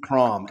Steve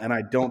Prohm, and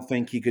I don't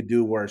think he could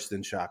do worse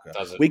than Shaka.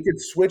 We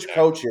could switch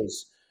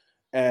coaches,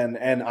 and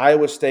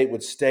Iowa State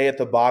would stay at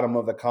the bottom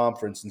of the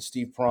conference, and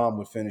Steve Prohm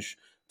would finish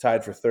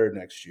tied for third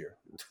next year.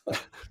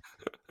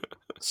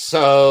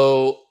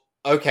 So,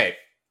 okay.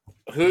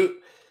 Who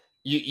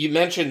you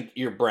mentioned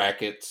your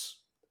brackets.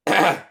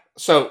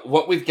 So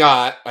what we've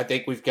got, I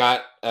think we've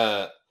got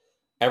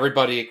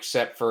everybody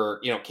except for,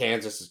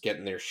 Kansas is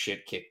getting their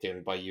shit kicked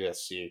in by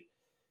USC,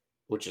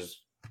 which is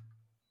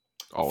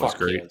always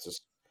great. Kansas.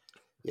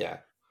 Yeah.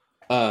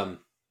 But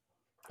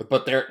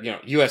they're,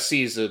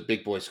 USC is a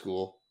big boy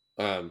school,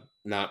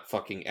 not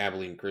fucking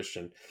Abilene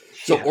Christian.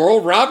 So yeah.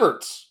 Oral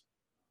Roberts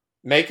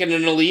making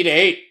an Elite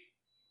 8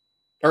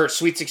 or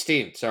Sweet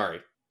 16.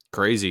 Sorry.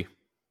 Crazy.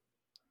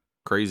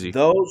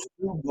 Those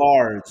two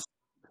guards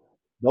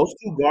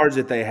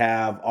that they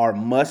have are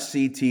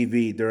must-see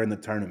TV during the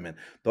tournament.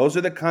 Those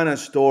are the kind of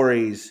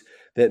stories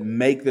that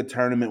make the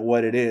tournament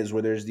what it is,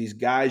 where there's these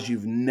guys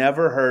you've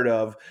never heard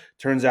of.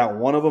 Turns out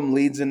one of them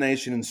leads the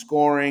nation in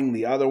scoring.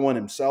 The other one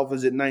himself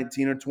is at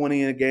 19 or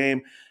 20 in a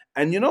game.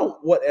 And you know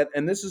what?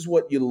 And this is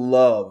what you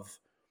love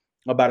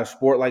about a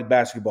sport like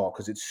basketball,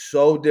 because it's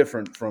so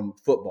different from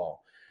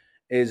football,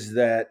 is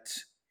that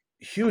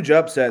huge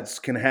upsets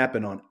can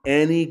happen on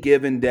any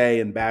given day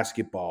in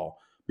basketball.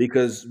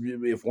 Because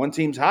if one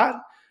team's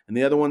hot and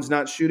the other one's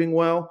not shooting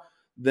well,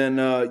 then,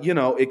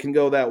 it can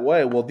go that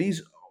way. Well,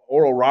 these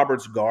Oral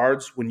Roberts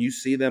guards, when you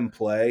see them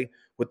play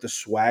with the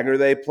swagger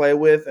they play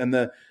with, and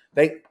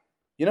they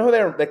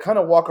kind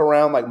of walk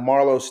around like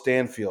Marlo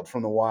Stanfield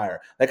from The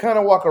Wire. They kind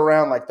of walk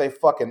around like they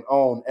fucking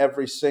own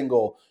every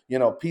single,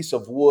 piece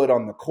of wood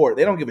on the court.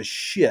 They don't give a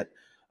shit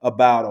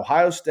about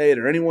Ohio State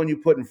or anyone you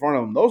put in front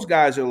of them. Those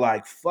guys are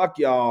like, fuck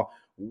y'all.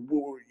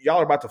 Y'all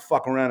are about to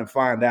fuck around and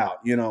find out,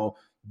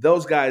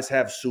 Those guys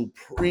have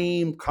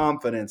supreme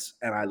confidence,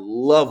 and I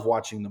love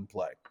watching them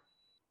play.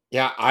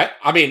 Yeah,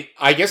 I mean,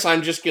 I guess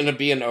I'm just going to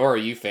be an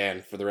ORU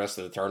fan for the rest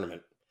of the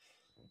tournament.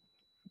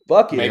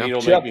 Bucky, maybe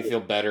it'll make me feel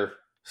better.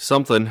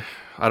 Something.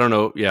 I don't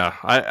know. Yeah,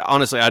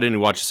 I didn't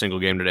watch a single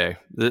game today.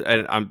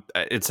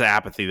 It's the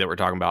apathy that we're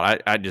talking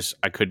about. I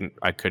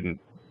couldn't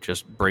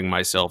just bring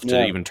myself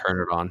to even turn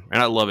it on,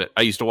 and I love it.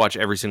 I used to watch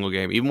every single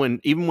game,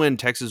 even when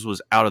Texas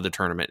was out of the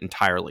tournament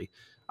entirely.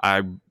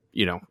 I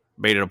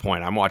made it a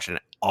point. I'm watching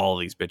all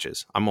these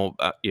bitches. I'm all,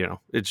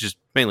 it's just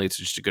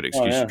a good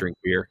excuse to drink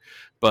beer.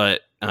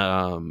 But,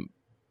 I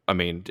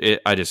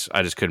just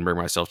couldn't bring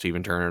myself to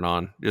even turn it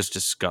on. Just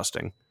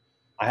disgusting.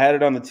 I had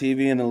it on the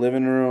TV in the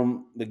living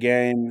room, the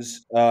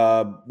games,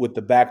 with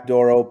the back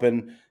door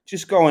open,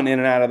 just going in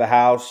and out of the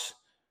house,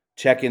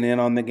 checking in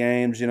on the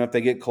games, if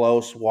they get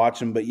close, watch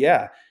them. But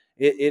yeah,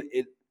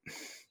 it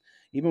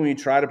even when you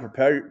try to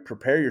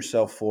prepare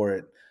yourself for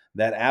it,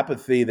 that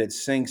apathy that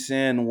sinks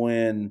in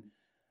when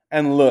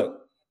And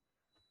look,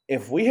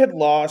 if we had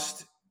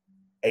lost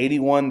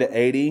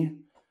 81-80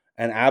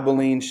 and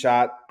Abilene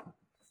shot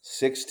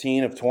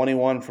 16 of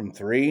 21 from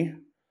 3,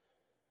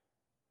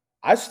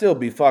 I'd still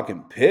be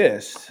fucking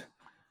pissed.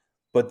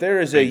 But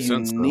there is Makes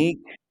sense, though.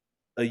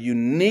 a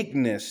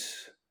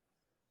uniqueness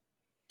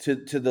to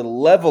the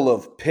level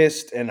of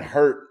pissed and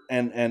hurt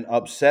and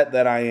upset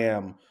that I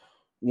am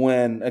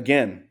when,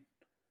 again,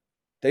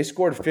 they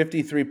scored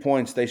 53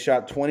 points. They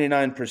shot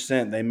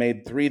 29%. They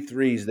made 3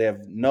 threes. They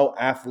have no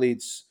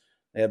athletes.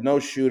 They have no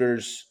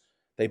shooters.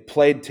 They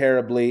played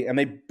terribly, and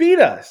they beat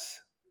us.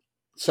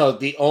 So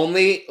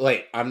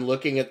I'm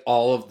looking at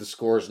all of the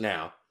scores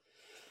now.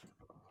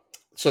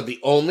 So the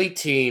only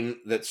team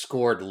that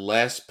scored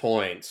less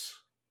points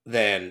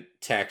than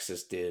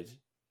Texas did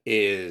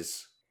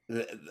is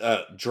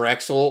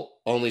Drexel.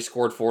 Only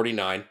scored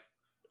 49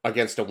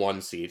 against a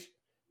 1 seed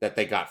that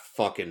they got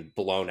fucking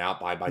blown out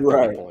by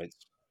 30 points.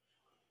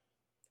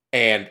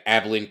 And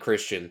Abilene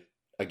Christian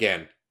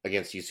again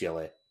against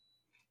UCLA.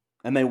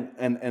 And they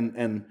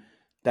and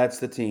that's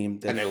the team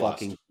that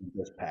fucking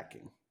beat us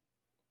packing.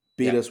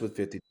 Beat us with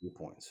 52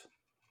 points.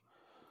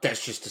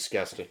 That's just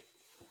disgusting.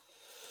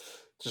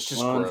 It's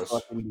just gross.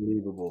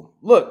 Unbelievable.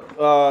 Look,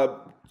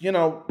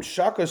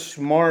 Shaka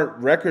Smart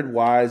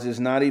record-wise is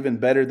not even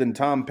better than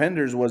Tom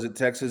Penders was at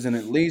Texas, and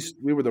at least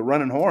we were the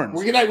running horns.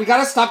 We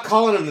gotta stop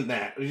calling him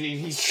that.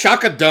 He's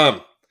Shaka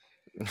dumb.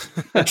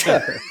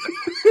 Shaka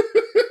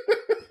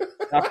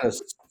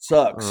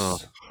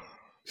sucks.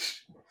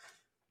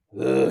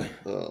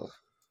 Ugh.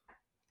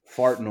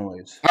 Fart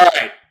noise. All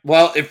right.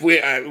 Well, if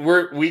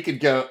we could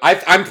go,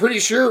 I'm pretty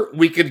sure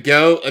we could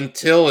go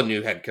until a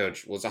new head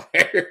coach was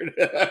hired,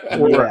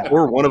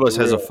 or one of us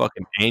has a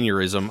fucking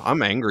aneurysm.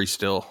 I'm angry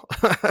still.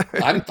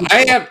 I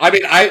am. I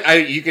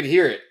mean, you could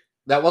hear it.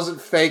 That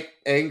wasn't fake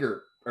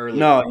anger earlier.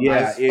 No,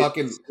 yeah, I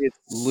was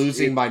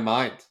losing my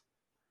mind.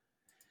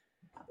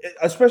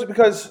 Especially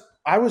because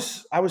I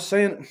was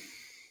saying,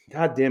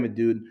 God damn it,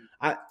 dude.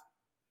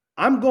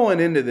 I'm going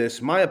into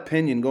this. My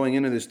opinion going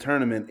into this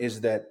tournament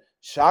is that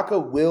Shaka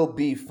will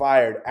be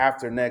fired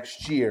after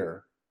next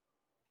year,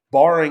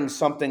 barring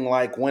something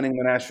like winning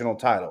the national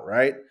title,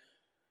 right?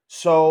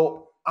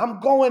 So I'm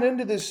going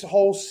into this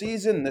whole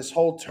season, this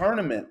whole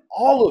tournament,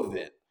 all of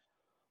it,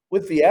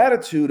 with the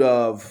attitude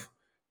of,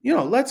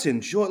 let's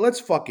enjoy, let's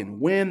fucking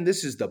win.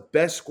 This is the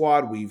best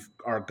squad we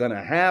are going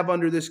to have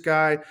under this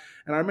guy.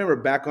 And I remember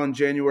back on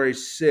January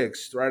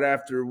 6th, right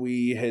after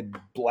we had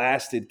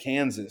blasted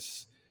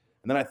Kansas,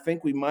 and then I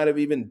think we might have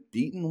even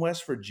beaten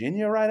West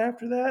Virginia right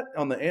after that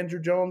on the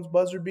Andrew Jones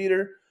buzzer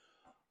beater.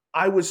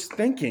 I was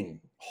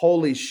thinking,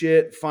 holy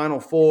shit, Final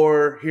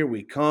Four, here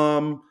we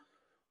come.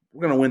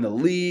 We're going to win the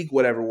league,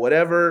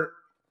 whatever.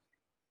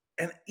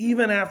 And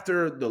even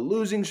after the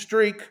losing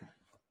streak,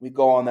 we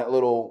go on that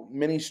little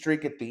mini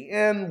streak at the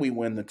end. We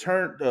win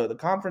the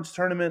conference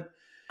tournament.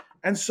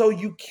 And so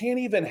you can't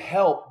even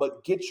help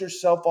but get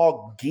yourself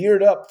all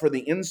geared up for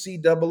the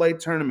NCAA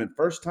tournament.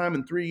 First time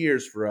in 3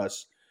 years for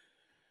us.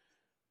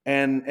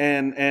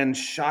 And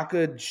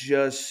Shaka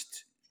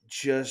just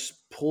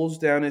pulls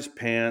down his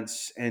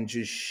pants and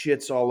just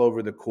shits all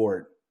over the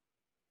court,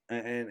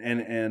 and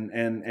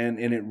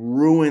it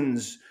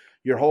ruins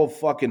your whole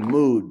fucking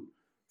mood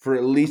for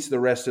at least the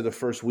rest of the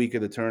first week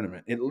of the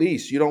tournament. At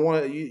least you don't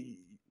want to.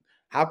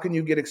 How can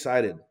you get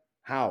excited?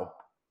 How?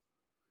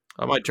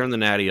 I might turn the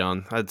natty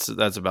on. That's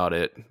about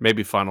it.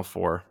 Maybe Final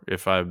Four.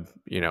 If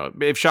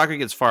Shaka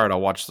gets fired, I'll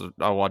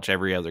watch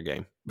every other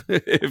game.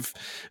 If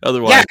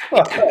otherwise,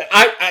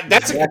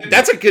 yeah,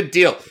 that's a good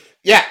deal.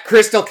 Yeah,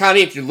 Crystal County,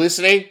 if you're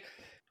listening,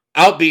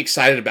 I'll be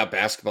excited about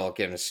basketball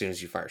again as soon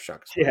as you fire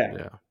Shaka.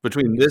 Yeah.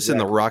 Between this and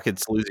the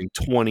Rockets losing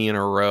 20 in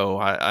a row,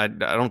 I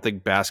don't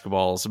think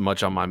basketball is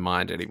much on my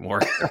mind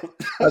anymore.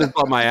 I just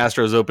bought my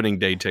Astros opening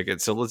day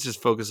ticket, so let's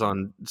just focus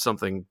on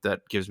something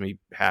that gives me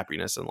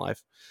happiness in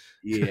life.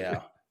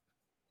 Yeah.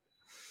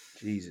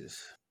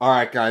 Jesus. All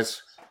right,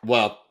 guys.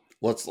 Well,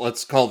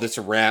 let's call this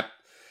a wrap.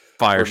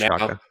 Fire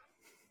Shaka.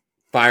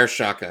 Fire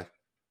Shaka.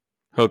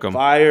 Hook 'em.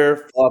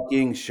 Fire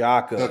fucking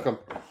Shaka. Hook 'em.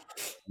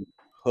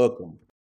 Hook 'em.